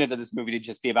every minute of this movie to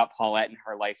just be about Paulette and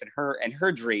her life and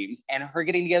her dreams, and her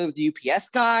getting together with the UPS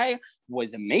guy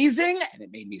was amazing. And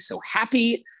it made me so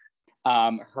happy.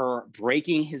 Her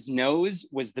breaking his nose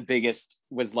was the biggest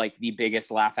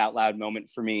laugh out loud moment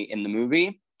for me in the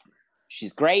movie.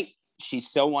 She's great.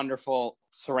 She's so wonderful.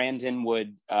 Sarandon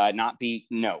would not be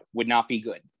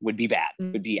good, would be bad,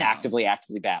 would be actively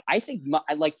bad. I think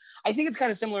it's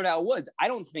kind of similar to Elle Woods. I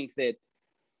don't think that,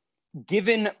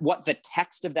 given what the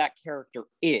text of that character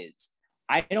is,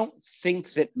 I don't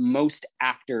think that most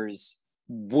actors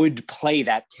would play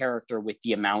that character with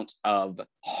the amount of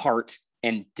heart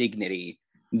and dignity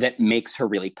that makes her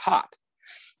really pop.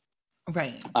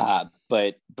 Right.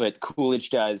 But Coolidge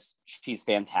does. She's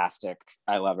fantastic.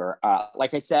 I love her.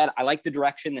 Like I said, I like the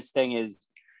direction this thing is.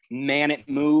 Man, it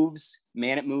moves.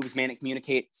 Man, it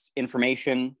communicates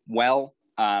information well.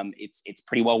 It's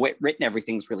pretty well written.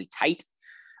 Everything's really tight.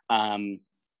 Oh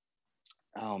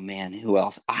man, who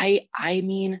else? I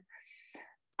mean,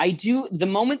 I do the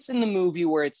moments in the movie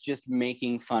where it's just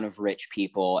making fun of rich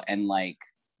people and like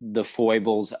the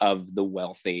foibles of the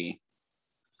wealthy,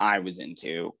 I was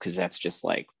into, because that's just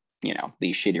like, you know,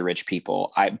 these shitty rich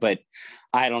people. But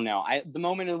I don't know. The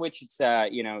moment in which it's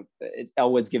it's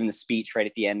Elle Woods giving the speech right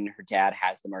at the end, and her dad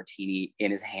has the martini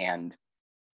in his hand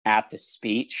at the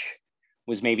speech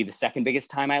was maybe the second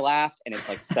biggest time I laughed, and it's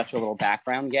like such a little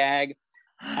background gag.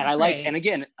 And I like, and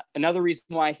again, another reason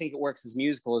why I think it works as a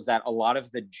musical is that a lot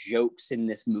of the jokes in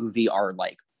this movie are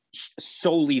like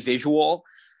solely visual,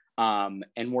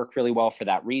 and work really well for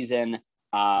that reason.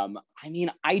 I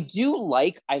mean, I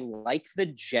like the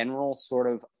general sort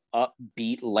of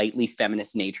upbeat, lightly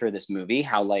feminist nature of this movie.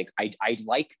 How like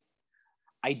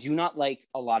I do not like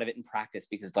a lot of it in practice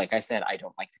because, like I said, I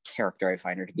don't like the character. I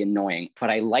find her to be annoying. But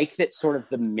I like that sort of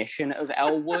the mission of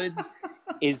Elle Woods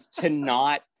is to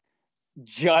not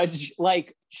judge.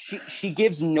 Like she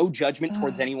gives no judgment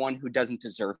towards anyone who doesn't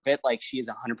deserve it. Like she is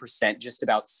 100% just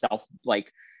about self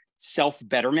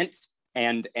betterment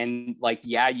and like,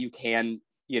 yeah, you can,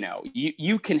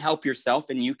 you can help yourself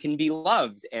and you can be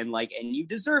loved and you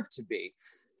deserve to be.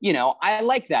 I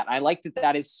like that. I like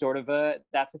that is sort of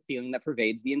that's a feeling that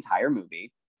pervades the entire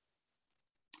movie.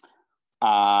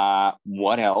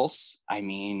 What else? I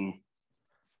mean,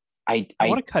 I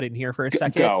want to cut in here for a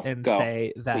second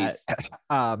say that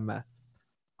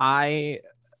I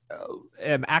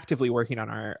am actively working on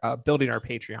our building our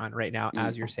Patreon right now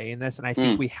as you're saying this, and I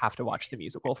think we have to watch the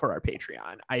musical for our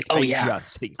Patreon. I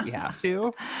just think we have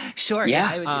to. Sure. Yeah,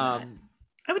 I would do that.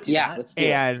 I would do that. Let's do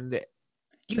it.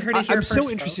 You heard it here I'm first, so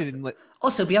interested folks. in.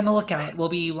 Also, be on the lookout. We'll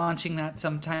be launching that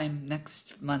sometime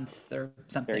next month or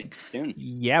something. Very soon.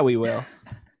 Yeah, we will.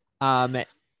 I'm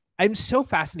so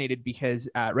fascinated because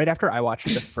right after I watched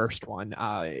the first one,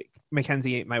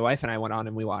 Mackenzie, my wife, and I went on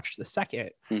and we watched the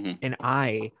second, and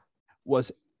I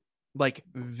was like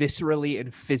viscerally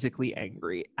and physically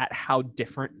angry at how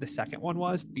different the second one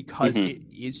was because it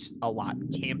is a lot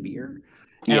campier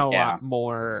and a lot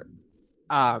more.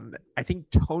 I think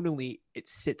tonally it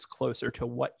sits closer to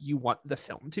what you want the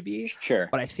film to be. Sure.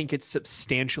 But I think it's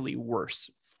substantially worse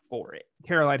for it.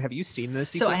 Caroline, have you seen this?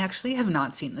 So I actually have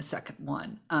not seen the second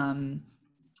one.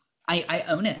 I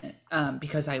own it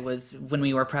because when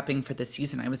we were prepping for this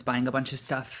season, I was buying a bunch of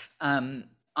stuff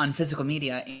on physical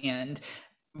media, and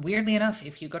weirdly enough,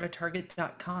 if you go to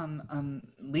Target.com,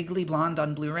 Legally Blonde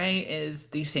on Blu-ray is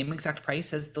the same exact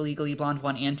price as the Legally Blonde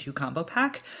 1 and 2 combo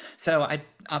pack. So I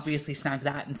obviously snagged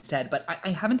that instead, but I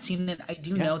haven't seen it. I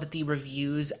do know that the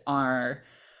reviews are,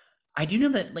 I do know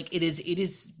that like it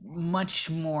is much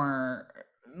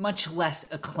less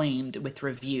acclaimed with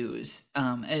reviews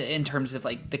in terms of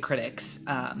like the critics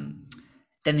than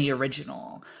the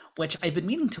original, which I've been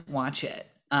meaning to watch it.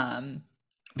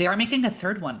 They are making a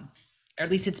third one. Or at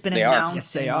least it's been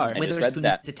announced. Yes, they are. Witherspoon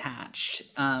is attached.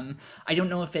 I don't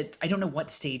know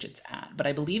what stage it's at, but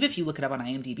I believe if you look it up on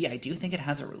IMDb, I do think it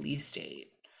has a release date.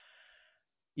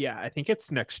 Yeah, I think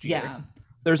it's next year. Yeah.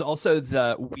 There's also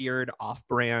the weird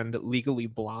off-brand Legally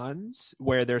Blondes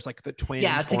where there's like the twin.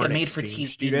 Yeah, it's like a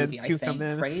made-for-TV movie, I think,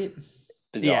 right?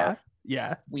 Bizarre.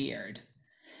 Yeah. Weird.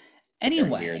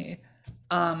 Anyway,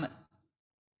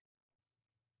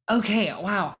 okay,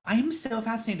 wow. I'm so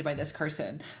fascinated by this,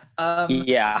 Carson.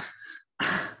 Yeah.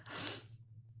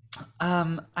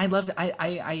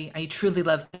 I truly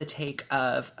love the take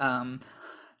of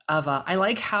I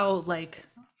like how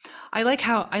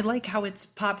it's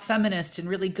pop feminist and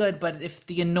really good, but if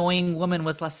the annoying woman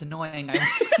was less annoying,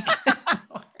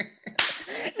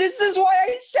 This is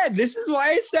why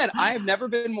I said I have never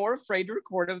been more afraid to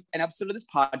record an episode of this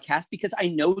podcast, because I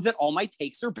know that all my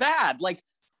takes are bad. Like,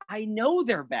 I know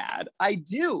they're bad. I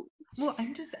do. Well,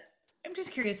 I'm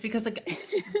just curious because, like,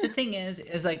 the thing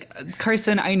is like,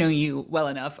 Carson, I know you well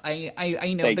enough. I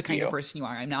know Thank the kind you. of person you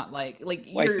are. I'm not like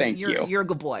Why, you're a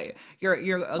good boy. You're a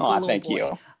good Aw, little thank boy.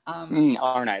 you.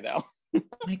 Aren't I though?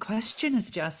 My question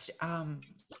is just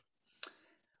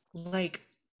like,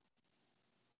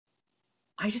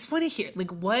 I just want to hear,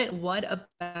 like, what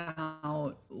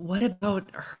about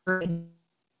her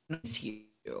annoys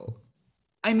you?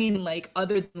 I mean, like,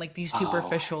 other than like these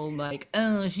superficial, like,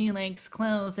 oh, she likes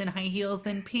clothes and high heels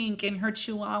and pink and her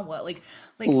chihuahua. Like,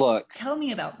 Look, tell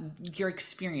me about your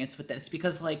experience with this,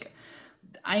 because like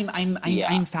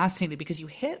I'm fascinated, because you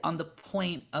hit on the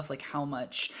point of like how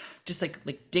much just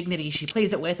like dignity she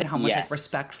plays it with, and how much like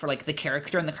respect for like the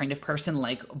character and the kind of person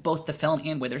like both the film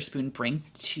and Witherspoon bring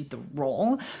to the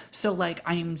role. So like,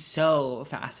 I'm so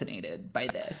fascinated by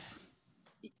this.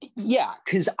 Yeah,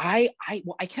 because I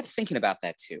kept thinking about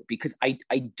that too, because I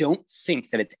don't think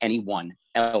that it's any one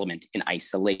element in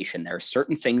isolation. There are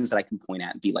certain things that I can point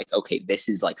at and be like, okay, this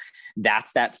is like,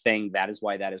 that's that thing. That is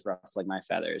why that is ruffling my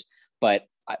feathers. But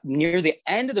near the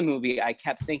end of the movie, I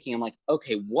kept thinking, I'm like,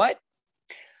 okay, what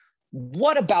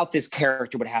about this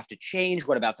character would have to change?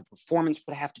 What about the performance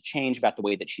would have to change? About the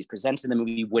way that she's presented in the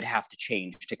movie would have to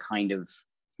change to kind of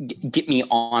get me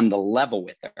on the level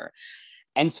with her.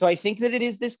 And so I think that it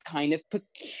is this kind of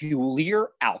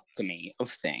peculiar alchemy of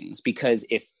things, because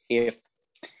if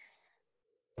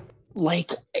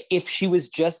she was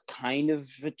just kind of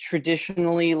a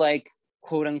traditionally like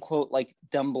quote unquote like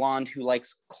dumb blonde who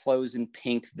likes clothes in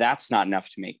pink, that's not enough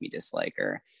to make me dislike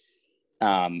her.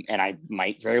 And I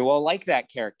might very well like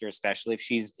that character, especially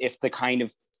if the kind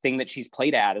of thing that she's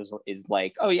played at is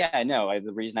like, oh yeah, no,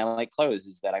 the reason I like clothes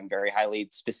is that I'm very highly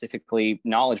specifically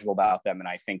knowledgeable about them, and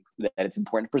I think that it's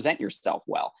important to present yourself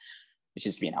well, which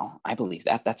is, I believe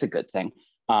that's a good thing.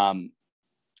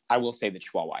 I will say the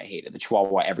Chihuahua I hated. The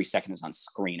Chihuahua, every second it was on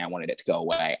screen, I wanted it to go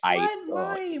away.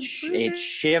 It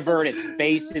shivered. Its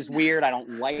face is weird. I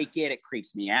don't like it. It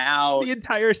creeps me out. The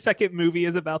entire second movie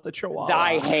is about the Chihuahua.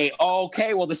 I hate.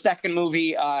 Okay, well, the second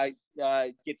movie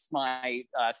gets my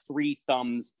 3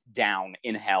 thumbs down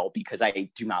in hell, because I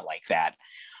do not like that.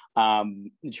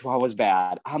 The Chihuahua was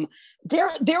bad.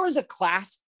 There was a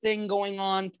class thing going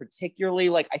on, particularly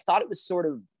like I thought it was sort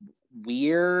of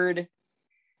weird.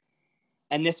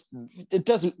 And it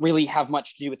doesn't really have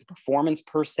much to do with the performance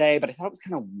per se, but I thought it was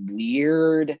kind of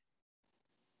weird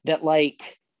that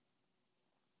like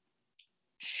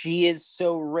she is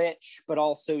so rich, but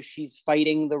also she's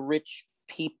fighting the rich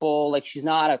people. Like, she's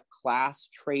not a class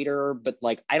traitor, but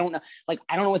like, I don't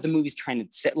know what the movie's trying to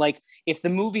say. Like, if the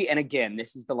movie, and again,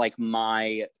 this is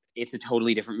it's a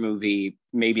totally different movie.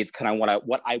 Maybe it's kind of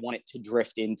what I want it to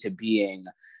drift into being.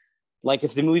 Like,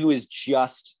 if the movie was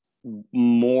just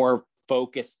more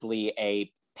focusedly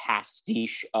a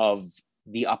pastiche of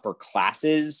the upper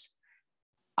classes,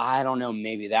 I don't know,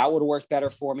 maybe that would work better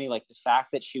for me. Like, the fact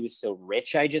that she was so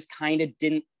rich, I just kind of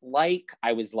didn't like.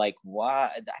 I was like,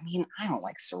 what? I mean, I don't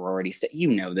like sorority stuff. You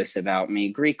know this about me.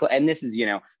 Greek, and this is,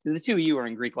 because the two of you were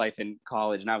in Greek life in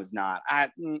college and I was not.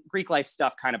 Greek life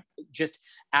stuff kind of just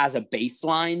as a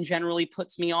baseline generally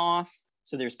puts me off.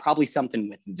 So there's probably something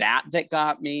with that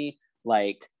got me.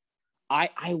 Like,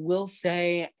 I will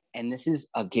say, and this is,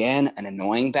 again, an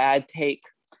annoying bad take,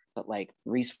 but like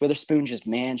Reese Witherspoon,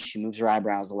 she moves her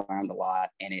eyebrows around a lot,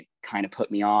 and it kind of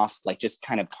put me off. Like, just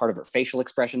kind of part of her facial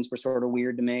expressions were sort of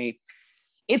weird to me.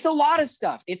 It's a lot of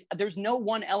stuff. There's no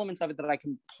one element of it that I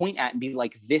can point at and be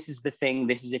like, this is the thing.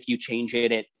 This is, if you change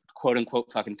it, it quote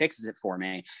unquote fucking fixes it for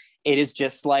me. It is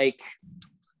just like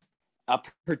a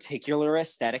particular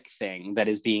aesthetic thing that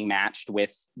is being matched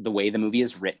with the way the movie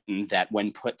is written, that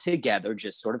when put together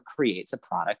just sort of creates a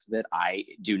product that I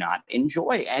do not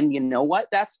enjoy. And you know what?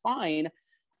 That's fine.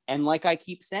 And like I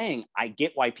keep saying, I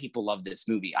get why people love this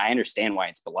movie. I understand why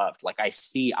it's beloved. Like,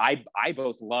 I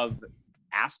both love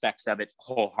aspects of it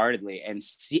wholeheartedly and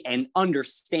see and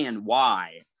understand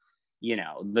why,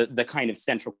 the kind of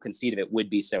central conceit of it would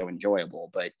be so enjoyable.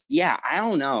 But yeah, I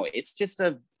don't know. It's just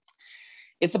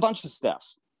it's a bunch of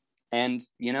stuff. And,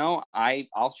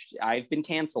 I've been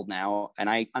canceled now, and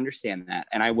I understand that,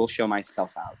 and I will show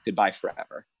myself out. Goodbye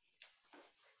forever.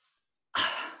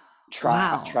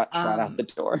 Trot out the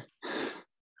door.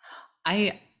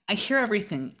 I hear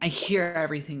everything. I hear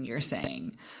everything you're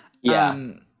saying.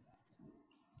 Yeah.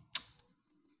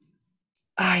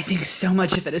 I think so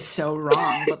much of it is so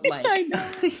wrong, but like, I know.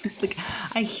 like,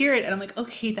 I hear it and I'm like,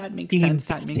 okay, that makes sense.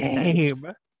 That makes sense.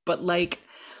 But like,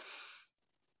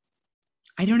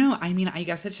 I don't know. I mean, I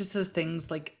guess it's just those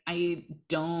things like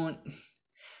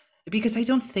because I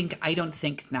don't think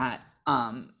that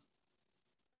I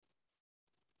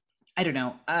don't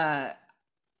know. I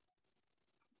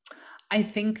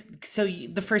think so.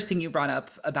 The first thing you brought up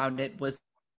about it was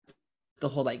the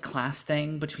whole like class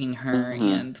thing between her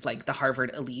and like the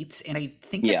Harvard elites, and I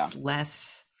think it's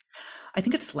less. I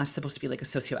think it's less supposed to be like a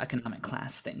socioeconomic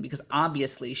class thing, because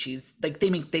obviously she's like they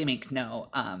make no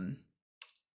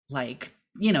like,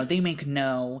 you know, they make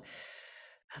no,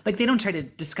 like they don't try to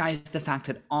disguise the fact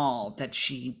at all that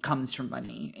she comes from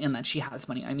money and that she has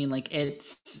money. I mean, like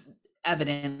it's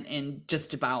evident in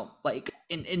just about like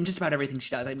in just about everything she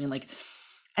does. I mean, like,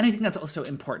 and I think that's also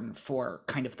important for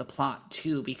kind of the plot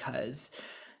too, because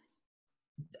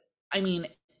I mean,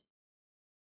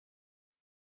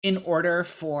 in order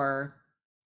for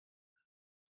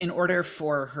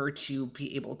her to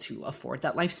be able to afford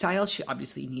that lifestyle, she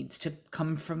obviously needs to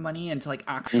come from money and to like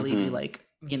actually be like,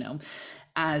 you know,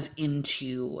 as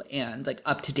into and like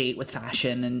up to date with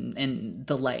fashion and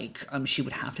the like. She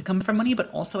would have to come from money. But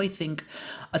also I think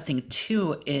a thing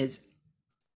too is,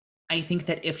 I think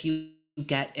that if you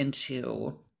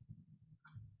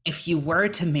were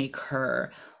to make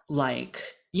her like,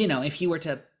 you know, if you were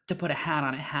to put a hat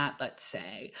on a hat, let's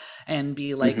say, and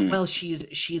be like, well,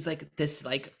 she's like this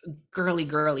like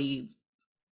girly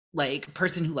like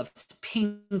person who loves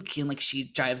pink, and like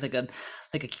she drives like a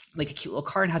cute little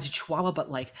car and has a chihuahua,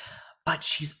 but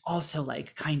she's also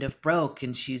like kind of broke,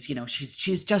 and she's, you know, she's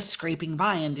just scraping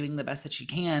by and doing the best that she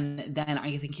can, then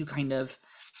I think you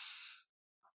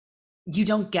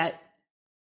don't get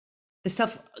the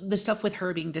stuff with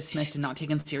her being dismissed and not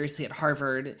taken seriously at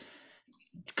Harvard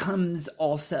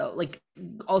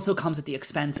also comes at the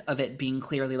expense of it being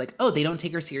clearly like, oh, they don't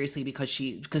take her seriously because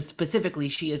specifically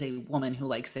she is a woman who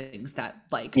likes things that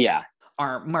like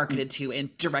are marketed to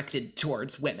and directed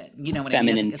towards women, you know what I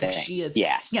mean? Feminine it's like things. She is,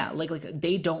 yes. Yeah, like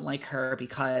they don't like her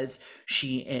because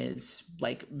she is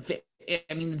like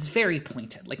I mean, it's very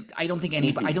pointed. Like I don't think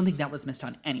anybody I don't think that was missed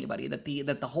on anybody, that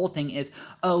the whole thing is,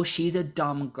 oh, she's a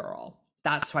dumb girl,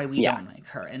 that's why we don't like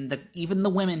her. And even the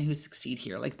women who succeed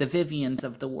here, like the Vivians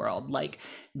of the world, like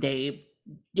they,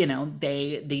 you know,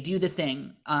 they do the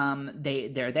thing.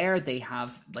 They're there. They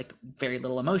have like very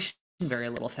little emotion, very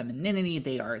little femininity.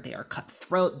 They are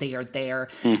cutthroat. They are there.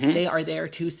 They are there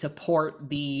to support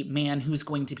the man who's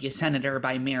going to be a senator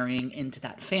by marrying into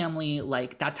that family.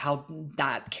 Like that's how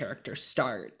that character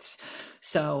starts.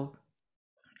 So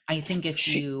I think if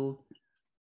you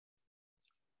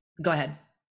go ahead.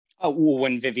 Oh, well,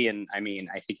 when Vivian, I mean,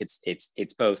 I think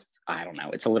it's both. I don't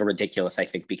know. It's a little ridiculous, I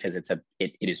think, because it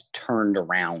is turned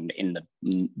around in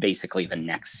basically the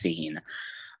next scene.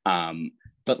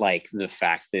 But like the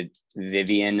fact that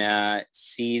Vivian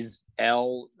sees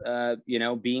Elle, you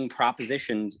know, being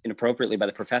propositioned inappropriately by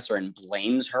the professor and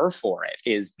blames her for it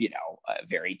is, you know,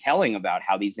 very telling about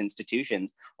how these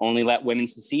institutions only let women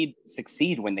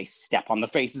succeed when they step on the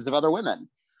faces of other women.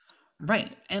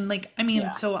 Right. And like, I mean,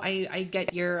 so I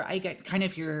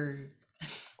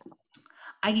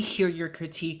hear your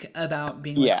critique about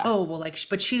being like, oh, well, like,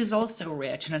 but she's also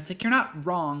rich. And it's like, you're not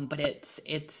wrong, but it's,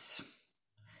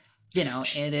 you know,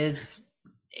 it's,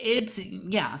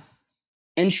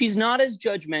 And she's not as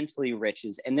judgmentally rich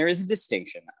and there is a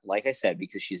distinction, like I said,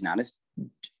 because she's not as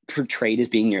portrayed as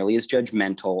being nearly as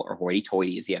judgmental or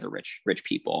hoity-toity as the other rich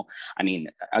people. I mean,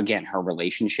 again, her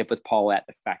relationship with Paulette,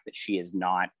 the fact that she is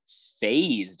not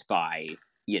fazed by,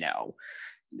 you know,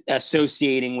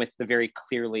 associating with the very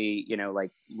clearly, you know,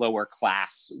 like lower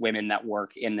class women that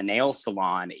work in the nail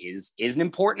salon is an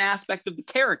important aspect of the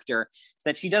character, so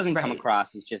that she doesn't come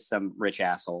across as just some rich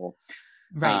asshole.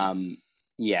 Right.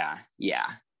 Yeah.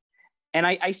 And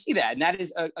I see that. And that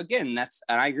is, again, and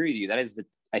I agree with you. That is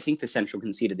I think the central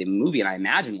conceit of the movie, and I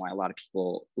imagine why a lot of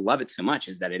people love it so much,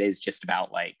 is that it is just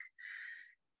about like,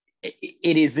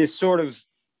 it is this sort of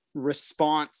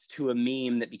response to a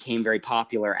meme that became very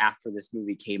popular after this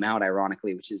movie came out,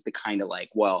 ironically, which is the kind of like,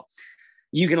 well,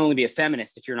 you can only be a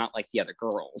feminist if you're not like the other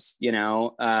girls, you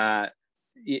know?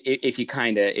 If you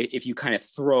kind of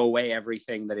throw away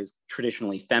everything that is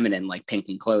traditionally feminine, like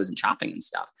pinking clothes and shopping and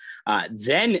stuff,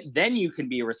 then you can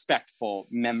be a respectful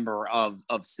member of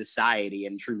society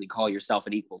and truly call yourself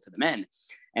an equal to the men.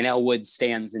 And Elle Woods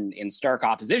stands in stark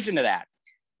opposition to that.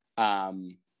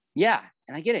 Yeah,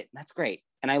 and I get it. That's great.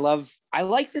 And I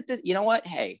like that. You know what?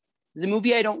 Hey, this is a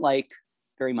movie I don't like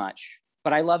very much,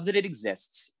 but I love that it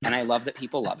exists, and I love that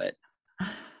people love it.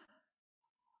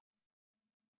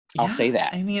 I'll say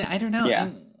that. I mean, I don't know. Yeah.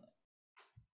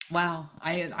 Wow.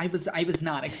 I was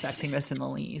not expecting this in the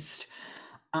least.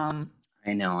 I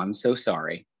know. I'm so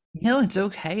sorry. No, it's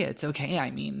okay. It's okay.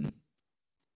 I mean,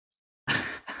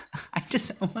 I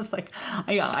just almost like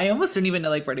I almost don't even know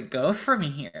like where to go from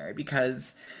here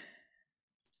because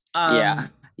Yeah, um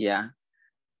yeah.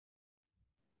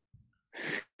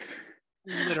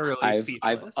 Literally I've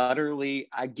speechless. utterly,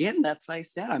 again, that's I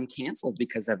said I'm canceled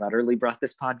because I've utterly brought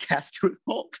this podcast to a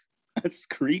halt. A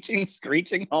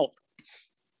screeching halt.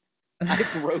 I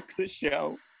broke the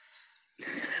show.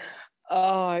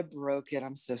 Oh, I broke it.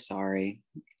 I'm so sorry.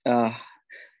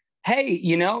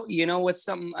 Hey, what's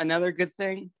another good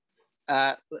thing?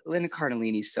 Linda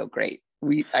Cardellini's so great.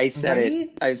 I've said it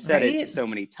right. so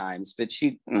many times, but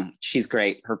she's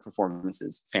great. Her performance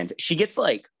is fantastic. She gets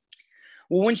like,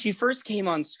 well, when she first came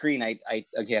on screen, I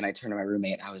turned to my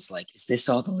roommate. I was like, "Is this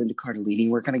all the Linda Cardellini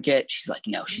we're gonna get?" She's like,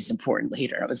 "No, she's important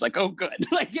later." I was like, "Oh, good."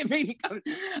 Like it made me.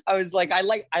 I was like, I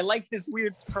like this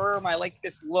weird perm. I like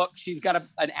this look. She's got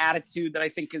an attitude that I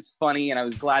think is funny, and I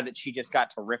was glad that she just got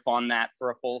to riff on that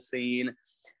for a full scene.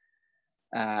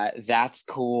 That's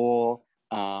cool.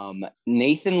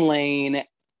 Nathan Lane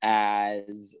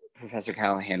as Professor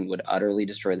Callahan would utterly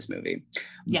destroy this movie,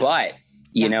 but.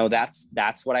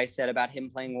 That's what I said about him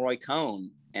playing Roy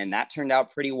Cohn, and that turned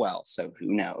out pretty well. So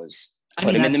who knows?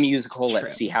 Put him in the musical. True.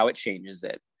 Let's see how it changes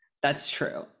it. That's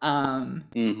true.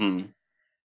 Mm-hmm.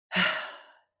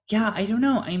 Yeah, I don't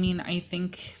know. I mean, I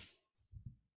think.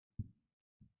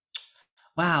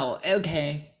 Wow.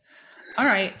 Okay. All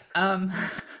right.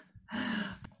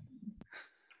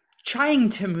 Trying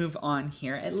to move on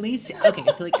here at least. Okay,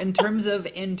 so like in terms of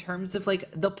like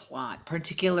the plot,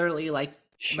 particularly like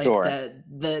sure. like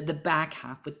the back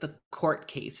half with the court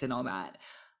case and all that,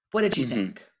 what did you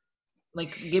think?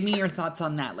 Like, give me your thoughts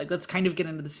on that. Like, let's kind of get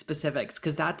into the specifics,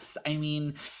 because that's, I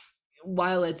mean,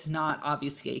 while it's not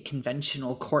obviously a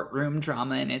conventional courtroom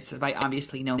drama, and it's by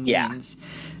obviously no means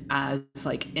as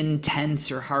like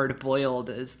intense or hard boiled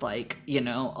as like, you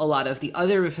know, a lot of the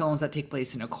other films that take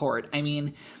place in a court. I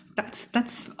mean,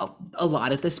 that's a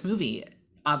lot of this movie,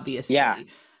 obviously. Yeah.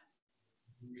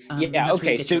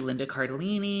 Okay. So Linda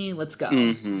Cardellini. Let's go.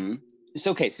 Mm-hmm.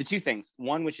 So two things.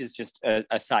 One, which is just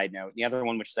a side note. The other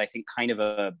one, which is I think kind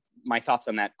of my thoughts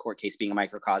on that court case being a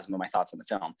microcosm of my thoughts on the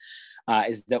film,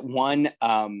 is that one,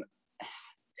 and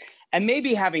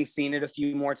maybe having seen it a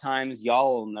few more times,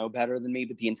 y'all will know better than me.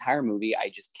 But the entire movie, I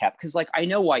just kept, because like I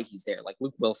know why he's there. Like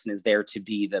Luke Wilson is there to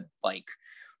be the like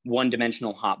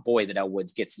one-dimensional hot boy that Elle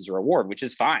Woods gets as a reward, which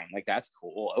is fine. Like that's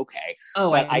cool. Okay.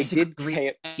 Oh, but I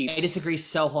disagree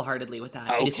so wholeheartedly with that.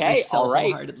 Okay. All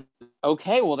right.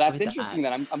 Okay. Well, that's interesting.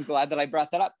 That I'm glad that I brought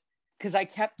that up, because I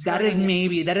kept that is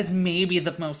maybe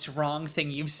the most wrong thing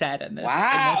you've said in this.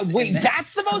 Wow. Wait,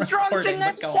 that's the most wrong thing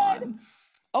I've said.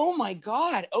 Oh my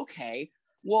God. Okay.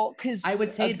 Well, because I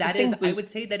would say that is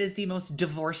the most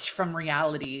divorced from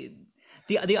reality.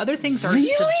 The other things are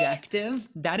subjective.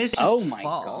 That is just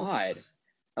false. God.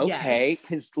 Okay,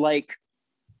 because like,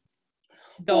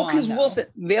 because Wilson.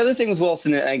 The other thing with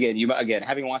Wilson, again,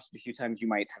 having watched it a few times, you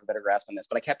might have a better grasp on this.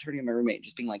 But I kept turning to my roommate, and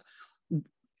just being like,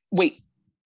 "Wait,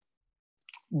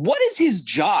 what is his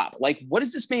job? Like, what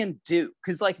does this man do?"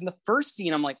 Because like in the first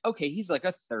scene, I'm like, okay, he's like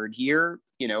a third year,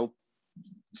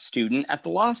 student at the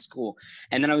law school,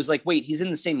 and then I was like, wait, he's in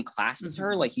the same class as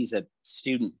her, like he's a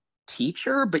student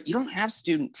teacher, but you don't have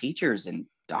student teachers in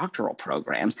doctoral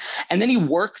programs. And then he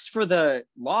works for the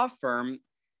law firm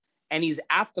and he's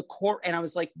at the court, and I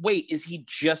was like, wait, is he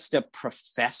just a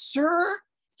professor?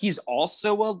 He's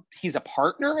also he's a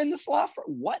partner in this law firm?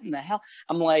 What in the hell?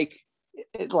 I'm like,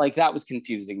 that was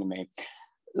confusing to me.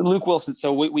 Luke Wilson,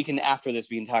 so we can, after this,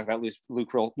 we can talk about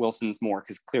Luke Wilson's more,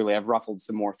 because clearly I've ruffled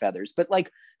some more feathers. But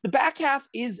like the back half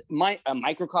is a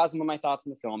microcosm of my thoughts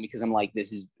in the film, because I'm like,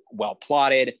 this is well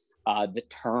plotted. The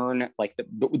turn, like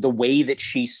the way that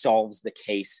she solves the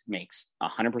case makes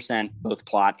 100% both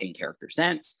plot and character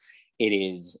sense. It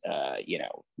is,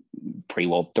 pretty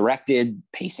well directed.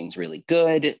 Pacing's really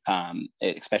good,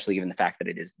 especially given the fact that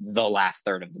it is the last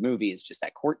third of the movie is just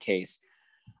that court case.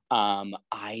 And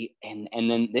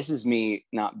then this is me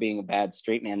not being a bad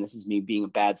straight man. This is me being a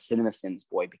bad CinemaSins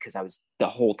boy, because the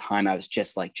whole time I was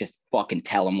just like, just fucking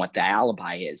tell him what the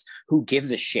alibi is. Who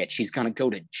gives a shit? She's going to go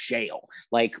to jail.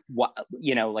 Like what,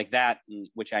 like that,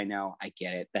 which I know, I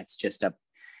get it. That's just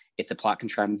it's a plot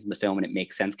contrivance in the film, and it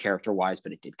makes sense character wise,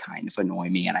 but it did kind of annoy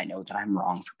me. And I know that I'm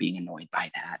wrong for being annoyed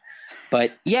by that,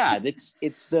 but yeah, it's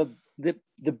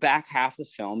the back half of the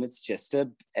film. It's just a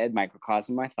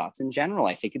microcosm of my thoughts in general.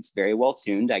 I think it's very well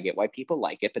tuned. I get why people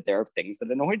like it, but there are things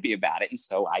that annoyed me about it. And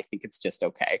so I think it's just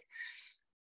okay.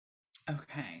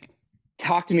 Okay.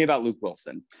 Talk to me about Luke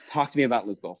Wilson.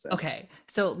 Okay,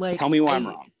 so like, tell me why I'm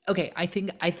wrong. Okay, I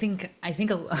think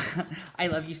I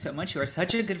love you so much. You are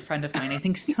such a good friend of mine. I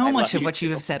think so much of what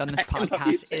you have said on this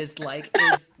podcast is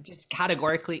just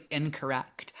categorically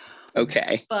incorrect.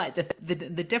 Okay. But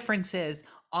the difference is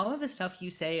all of the stuff you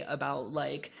say about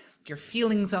like your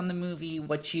feelings on the movie,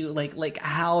 what you like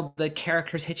how the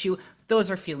characters hit you, those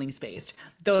are feelings based.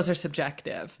 Those are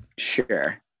subjective.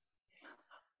 Sure.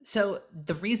 So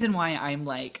the reason why I'm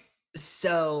like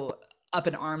so up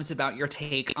in arms about your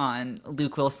take on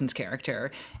Luke Wilson's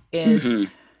character is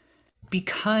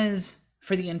because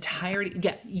for the entirety,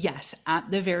 yes, at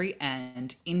the very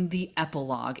end, in the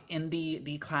epilogue, in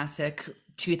the classic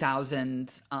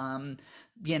 2000s,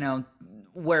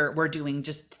 we're doing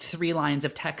just 3 lines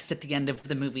of text at the end of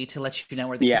the movie to let you know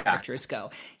where the characters go.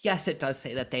 Yes, it does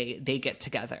say that they get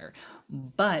together,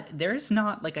 but there's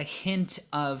not like a hint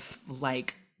of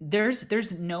like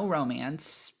there's no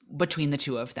romance between the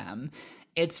two of them.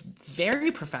 It's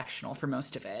very professional for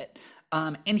most of it.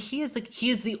 And he is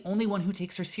the only one who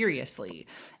takes her seriously.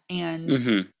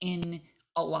 And in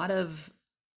a lot of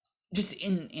just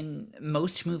in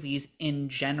most movies in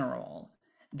general,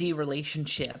 the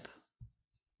relationship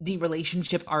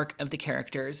arc of the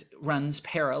characters runs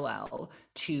parallel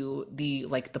to the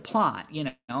plot,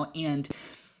 and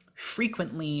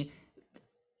frequently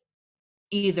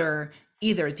either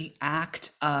the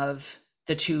act of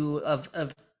the two of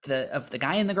the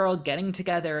guy and the girl getting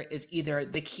together is either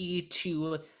the key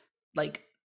to like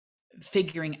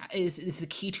figuring is the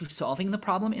key to solving the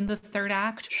problem in the third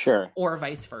act, sure, or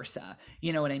vice versa.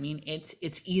 You know what I mean?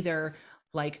 It's either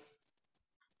like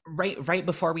right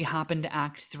before we hop into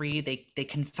act 3, they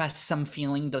confess some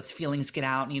feeling, those feelings get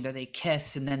out, and either they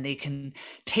kiss and then they can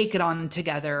take it on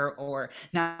together, or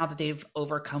now that they've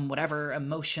overcome whatever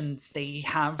emotions they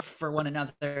have for one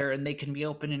another and they can be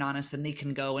open and honest, then they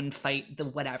can go and fight the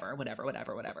whatever.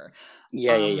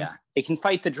 Yeah. They can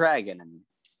fight the dragon and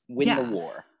win the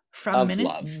war. From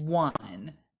minute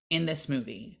 1 in this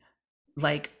movie,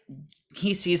 like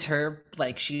he sees her,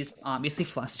 like she's obviously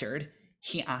flustered.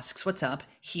 He asks what's up.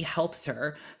 He helps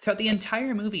her. Throughout the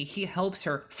entire movie, he helps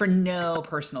her for no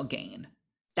personal gain.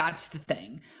 That's the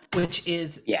thing, which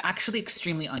is actually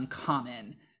extremely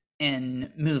uncommon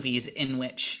in movies in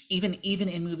which, even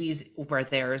in movies where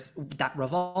there's that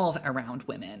revolve around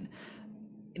women,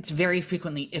 it's very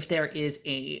frequently if there is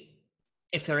a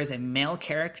male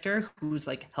character who's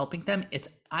like helping them, it's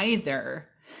either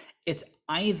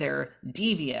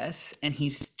devious and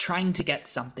he's trying to get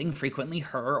something, frequently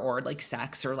her or like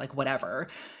sex or like whatever,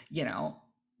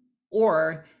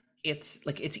 or it's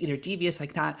either devious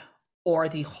like that, or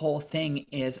the whole thing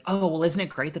is, oh, well, isn't it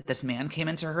great that this man came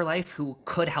into her life who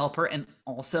could help her and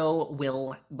also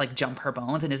will like jump her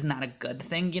bones, and isn't that a good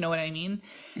thing? You know what I mean?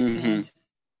 And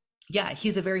yeah,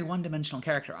 he's a very one-dimensional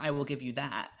character, I will give you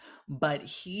that. But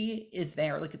he is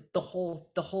there, like the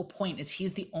whole point is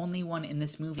he's the only one in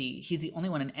this movie. He's the only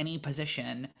one in any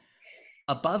position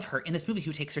above her in this movie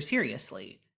who takes her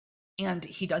seriously. And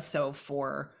he does so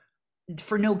for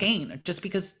no gain, just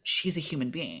because she's a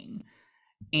human being.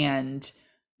 And,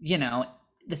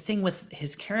 the thing with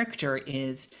his character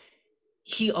is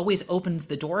he always opens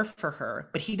the door for her,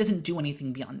 but he doesn't do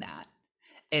anything beyond that.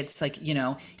 It's like,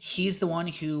 he's the one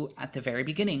who, at the very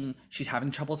beginning, she's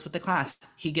having troubles with the class.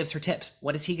 He gives her tips.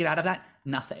 What does he get out of that?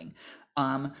 Nothing.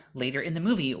 Later in the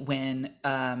movie, when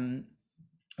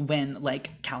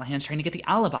like Callahan's trying to get the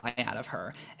alibi out of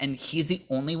her, and he's the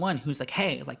only one who's like,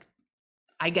 hey, like,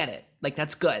 I get it. Like,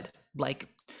 that's good. Like,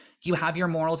 you have your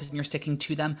morals and you're sticking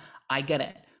to them. I get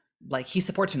it. Like, he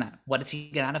supports her in that. What does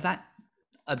he get out of that?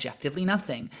 Objectively,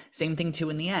 nothing. Same thing too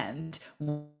in the end.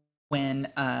 When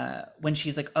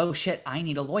she's like, oh shit, I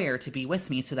need a lawyer to be with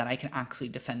me so that I can actually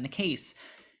defend the case.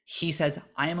 He says,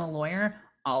 I am a lawyer.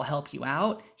 I'll help you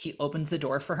out. He opens the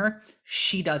door for her.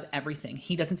 She does everything.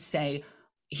 He doesn't say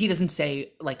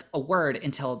like a word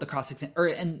until the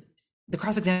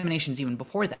cross-examination's even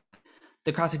before that.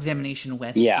 The cross-examination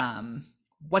with,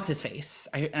 what's his face?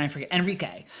 I forget,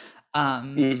 Enrique.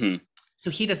 So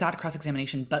he does that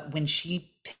cross-examination, but when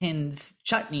she pins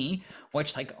Chutney,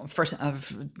 which, like, first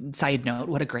side note,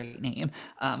 what a great name.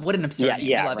 What an absurd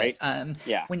name. I love it.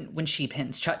 When she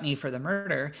pins Chutney for the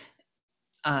murder,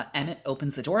 Emmett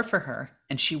opens the door for her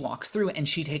and she walks through and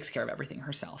she takes care of everything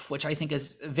herself, which I think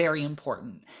is very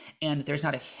important. And there's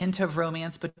not a hint of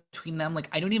romance between them. Like,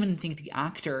 I don't even think the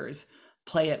actors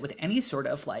play it with any sort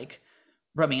of like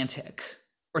romantic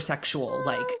or sexual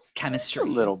like chemistry. A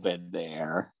little bit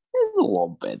there.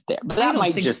 little bit there, but that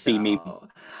might just be me.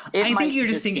 I think you're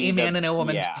just seeing a man and a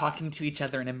woman talking to each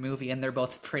other in a movie, and they're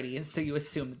both pretty, and so you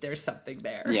assume that there's something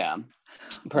there. Yeah,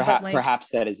 perhaps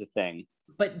that is a thing.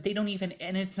 But they don't even,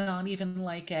 and it's not even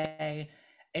like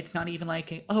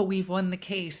oh, we've won the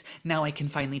case, now I can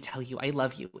finally tell you I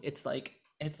love you. It's like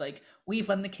we've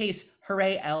won the case,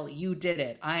 hooray, Elle, you did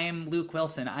it. I am Luke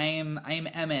Wilson, I am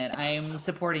Emmett, I am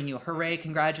supporting you, hooray,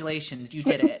 congratulations, you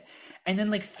did it. And then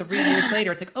like 3 years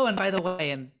later, it's like, oh, and by the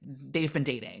way, and they've been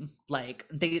dating. Like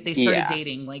they started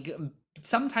dating like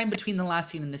sometime between the last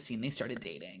scene and this scene, they started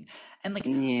dating. And like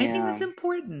I think that's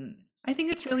important. I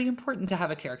think it's really important to have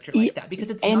a character like that,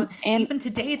 because it's not even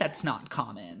today, that's not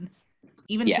common.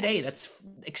 Even today, that's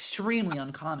extremely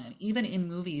uncommon. Even in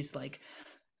movies, like,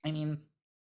 I mean,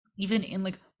 even in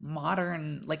like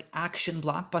modern like action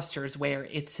blockbusters where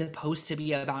it's supposed to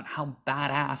be about how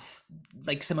badass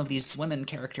like some of these women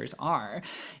characters are,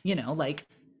 you know, like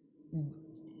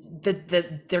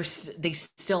they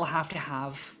still have to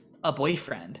have a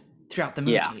boyfriend throughout the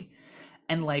movie.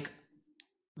 And like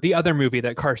the other movie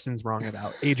that Carson's wrong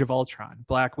about, Age of Ultron,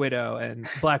 Black Widow, and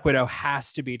Black Widow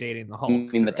has to be dating the Hulk. I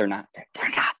mean, but they're not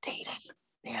dating.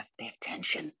 They have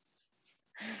tension.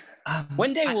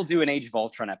 One day we'll do an Age of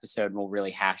Ultron episode and we'll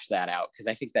really hash that out, because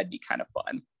I think that'd be kind of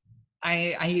fun.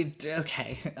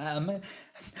 Okay.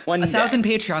 1,000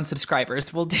 Patreon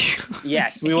subscribers will do.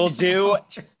 Yes, we will do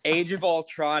Age of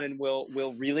Ultron, and we'll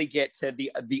really get to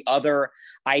the other,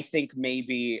 I think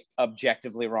maybe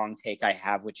objectively wrong take I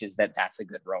have, which is that that's a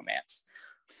good romance.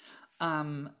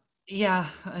 Yeah,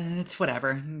 it's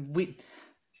whatever.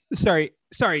 Sorry,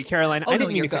 Caroline. I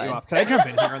didn't mean to cut you off. Can I jump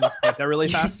in here on this point? That really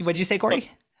fast. What'd you say,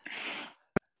 Corey?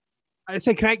 I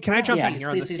say, can I jump in here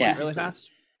on this point really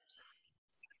fast?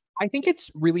 I think it's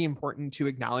really important to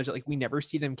acknowledge that like we never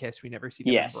see them kiss, we never see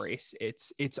them embrace.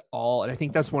 It's all, and I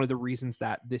think that's one of the reasons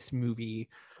that this movie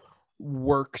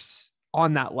works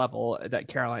on that level that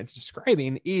Caroline's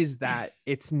describing, is that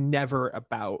it's never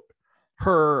about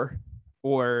her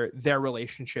or their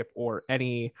relationship or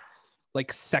any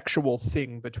like sexual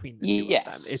thing between the two of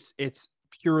them. It's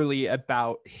purely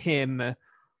about him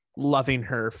loving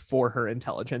her for her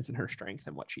intelligence and her strength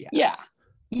and what she has.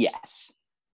 Yes.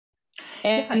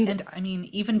 And I mean,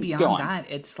 even beyond that,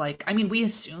 it's like, I mean, we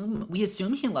assume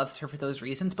he loves her for those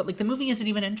reasons, but like the movie isn't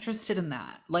even interested in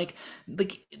that. Like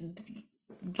it's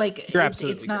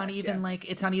not even like,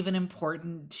 it's not even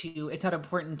important to, it's not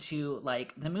important to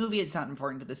like the movie, it's not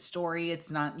important to the story, it's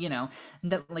not, you know,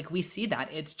 that like we see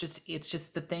that, it's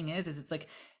just the thing is it's like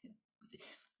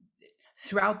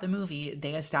throughout the movie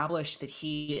they establish that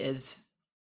he is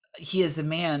a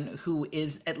man who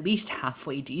is at least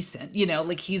halfway decent, you know,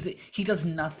 like he does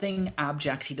nothing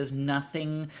abject, he does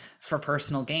nothing for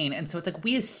personal gain. And so it's like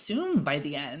we assume by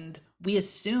the end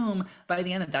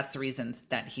that that's the reasons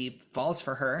that he falls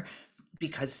for her,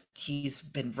 because he's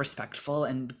been respectful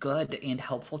and good and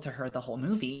helpful to her the whole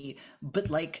movie.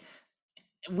 But like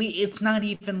it's not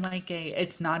even like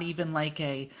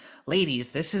a ladies,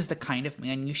 this is the kind of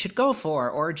man you should go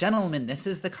for, or gentlemen, this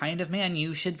is the kind of man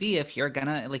you should be if you're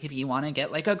gonna, like, if you want to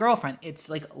get like a girlfriend. It's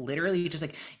like literally just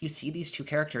like you see these two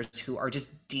characters who are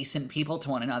just decent people to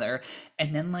one another,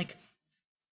 and then like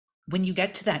when you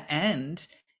get to that end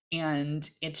and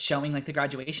it's showing like the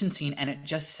graduation scene and it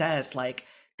just says like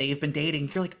they've been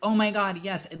dating, you're like, oh my god,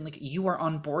 yes, and like you are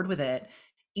on board with it,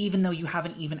 even though you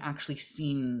haven't even actually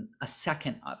seen a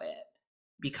second of it,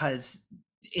 because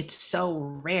it's so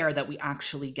rare that we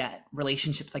actually get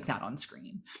relationships like that on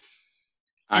screen.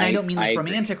 And I don't mean like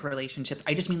romantic relationships.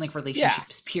 I just mean like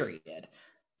relationships, period.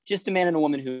 Just a man and a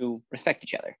woman who respect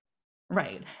each other.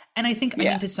 Right. And I think, I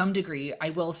mean, to some degree, I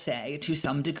will say to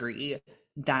some degree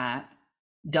that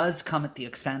does come at the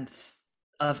expense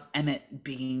of Emmett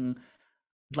being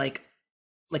like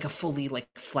a fully like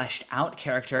fleshed out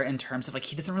character, in terms of like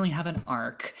he doesn't really have an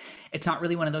arc. It's not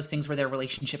really one of those things where their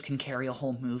relationship can carry a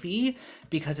whole movie,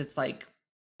 because it's like,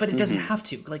 but it doesn't have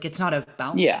to, like it's not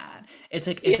about that. It's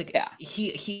like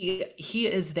he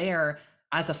is there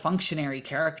as a functionary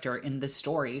character in this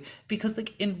story, because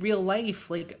like in real life,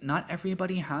 like not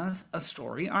everybody has a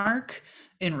story arc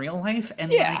in real life,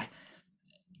 and like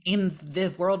in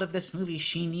the world of this movie,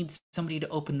 she needs somebody to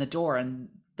open the door, and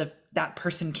that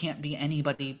person can't be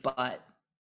anybody but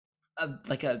a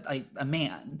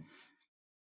man.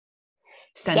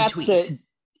 Tweet.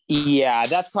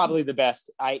 That's probably the best.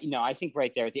 I think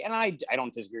right there at the end, I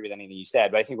don't disagree with anything you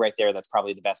said, but I think right there, that's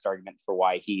probably the best argument for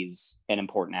why he's an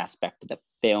important aspect of the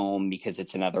film, because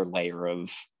it's another layer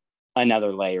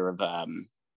of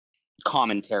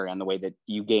commentary on the way that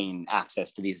you gain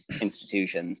access to these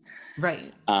institutions.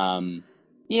 Right. I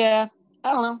don't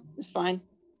know. It's fine.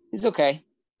 He's okay.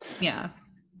 Yeah.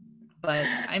 But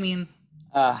I mean,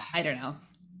 I don't know.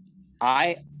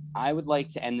 I would like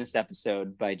to end this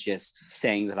episode by just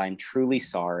saying that I'm truly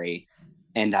sorry.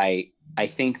 And I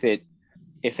think that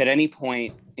if at any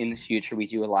point in the future we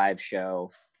do a live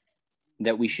show,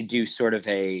 that we should do sort of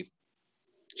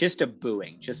just a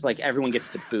booing, just like everyone gets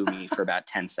to boo me for about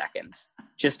 10 seconds,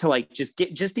 just to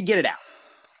get it out.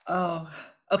 Oh,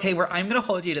 okay. I'm going to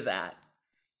hold you to that.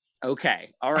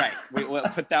 Okay. All right. We'll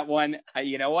put that one,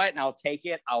 you know what? And I'll take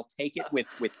it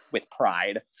with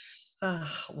pride.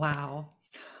 Wow.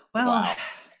 Well,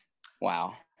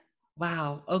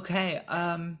 wow. Okay.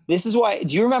 This is why,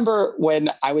 do you remember when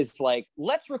I was like,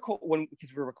 let's record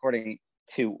because we were recording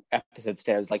 2 episodes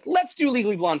today, I was like, let's do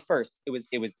Legally Blonde first. It was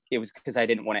because I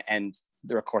didn't want to end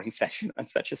the recording session on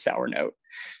such a sour note.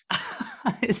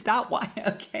 Is that why?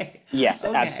 Okay. Yes,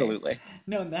 okay. Absolutely.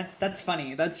 No, that's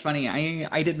funny. That's funny.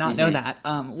 I did not know that.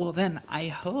 Well then I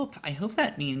hope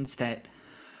that means that,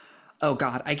 oh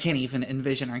God, I can't even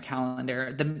envision our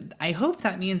calendar. I hope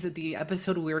that means that the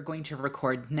episode we're going to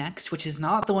record next, which is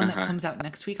not the one that comes out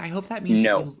next week, I hope that means that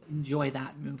you'll enjoy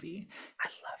that movie. I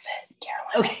love it,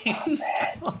 Caroline. Okay.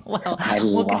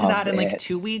 We'll get to that in like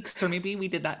 2 weeks, or maybe we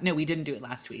did that. No, we didn't do it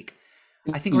last week.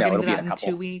 I think we're going to do that in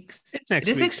 2 weeks. It's next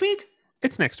week. Next week?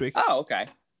 It's next week. Oh, okay.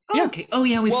 Oh, yeah. Okay. Oh,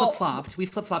 yeah, we flip-flopped. We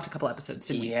flip-flopped a couple episodes,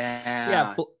 didn't we?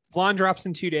 Yeah. Blonde drops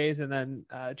in 2 days, and then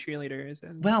Cheerleaders.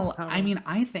 And I mean,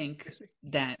 I think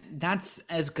that's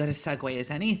as good a segue as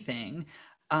anything.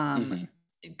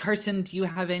 Carson, do you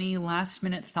have any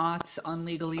last-minute thoughts on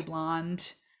Legally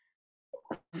Blonde?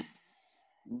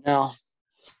 No.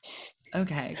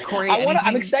 Okay, Corey.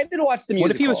 I'm excited to watch the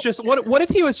musical. What if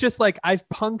he was just like, I've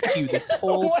punked you this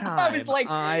whole time? I was like,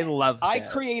 I love that. I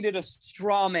created a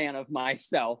straw man of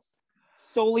myself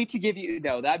solely to give you.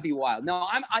 No, that'd be wild. No,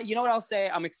 you know what I'll say?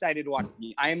 I'm excited to watch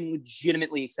I am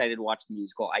legitimately excited to watch the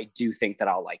musical. I do think that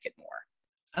I'll like it more.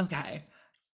 Okay,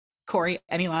 Corey.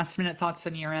 Any last minute thoughts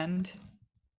on your end?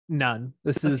 None.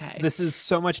 This is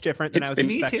so much different than I was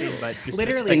expecting, but just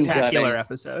literally a spectacular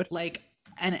episode. Like.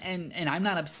 And I'm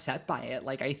not upset by it.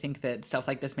 Like, I think that stuff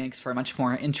like this makes for a much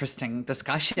more interesting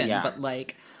discussion. Yeah. But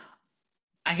like,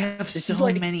 I have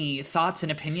many thoughts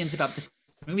and opinions about this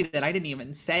movie that I didn't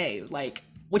even say. Like,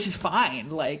 which is fine.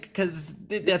 Like, because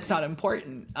that's not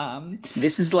important.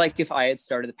 This is like if I had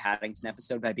started the Paddington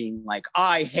episode by being like,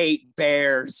 I hate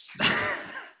bears.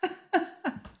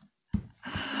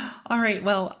 All right.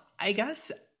 Well, I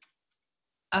guess.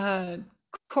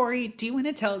 Corey, do you want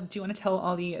to tell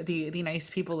all the nice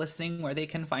people listening where they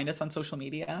can find us on social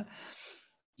media?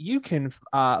 You can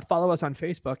follow us on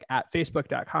Facebook at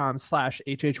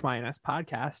facebook.com/HHYNS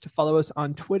podcast. Follow us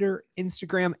on Twitter,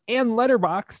 Instagram, and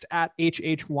Letterboxd at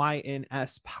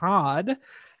HHYNS pod.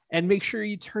 And make sure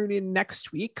you turn in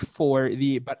next week for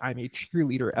the But I'm a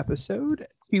Cheerleader episode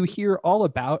to hear all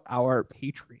about our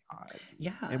Patreon.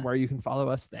 Yeah. And where you can follow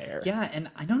us there. Yeah.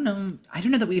 And I don't know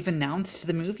that we've announced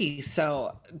the movie.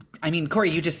 So, I mean, Corey,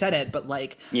 you just said it, but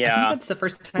like, yeah, I think that's the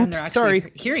first time they're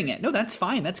actually hearing it. No, that's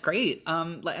fine. That's great.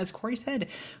 As Corey said,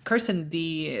 Carson,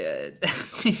 you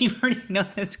already know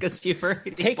this because you've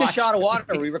already take a shot of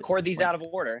water. We record these out of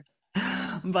order.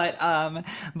 But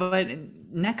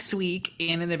next week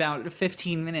and in about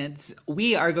 15 minutes,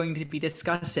 we are going to be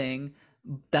discussing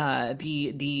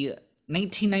the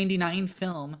 1999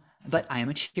 film But I Am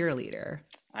a Cheerleader.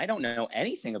 I don't know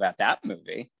anything about that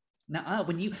movie. Nuh-uh.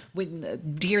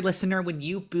 Dear listener, when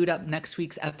you boot up next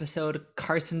week's episode,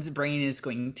 Carson's brain is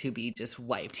going to be just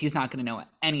wiped. He's not going to know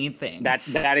anything. That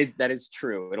is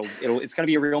true. It's going to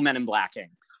be a real Men in Blacking.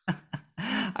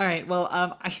 All right. Well,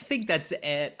 I think that's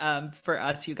it for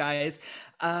us, you guys.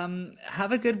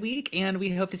 Have a good week, and we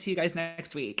hope to see you guys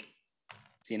next week.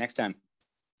 See you next time.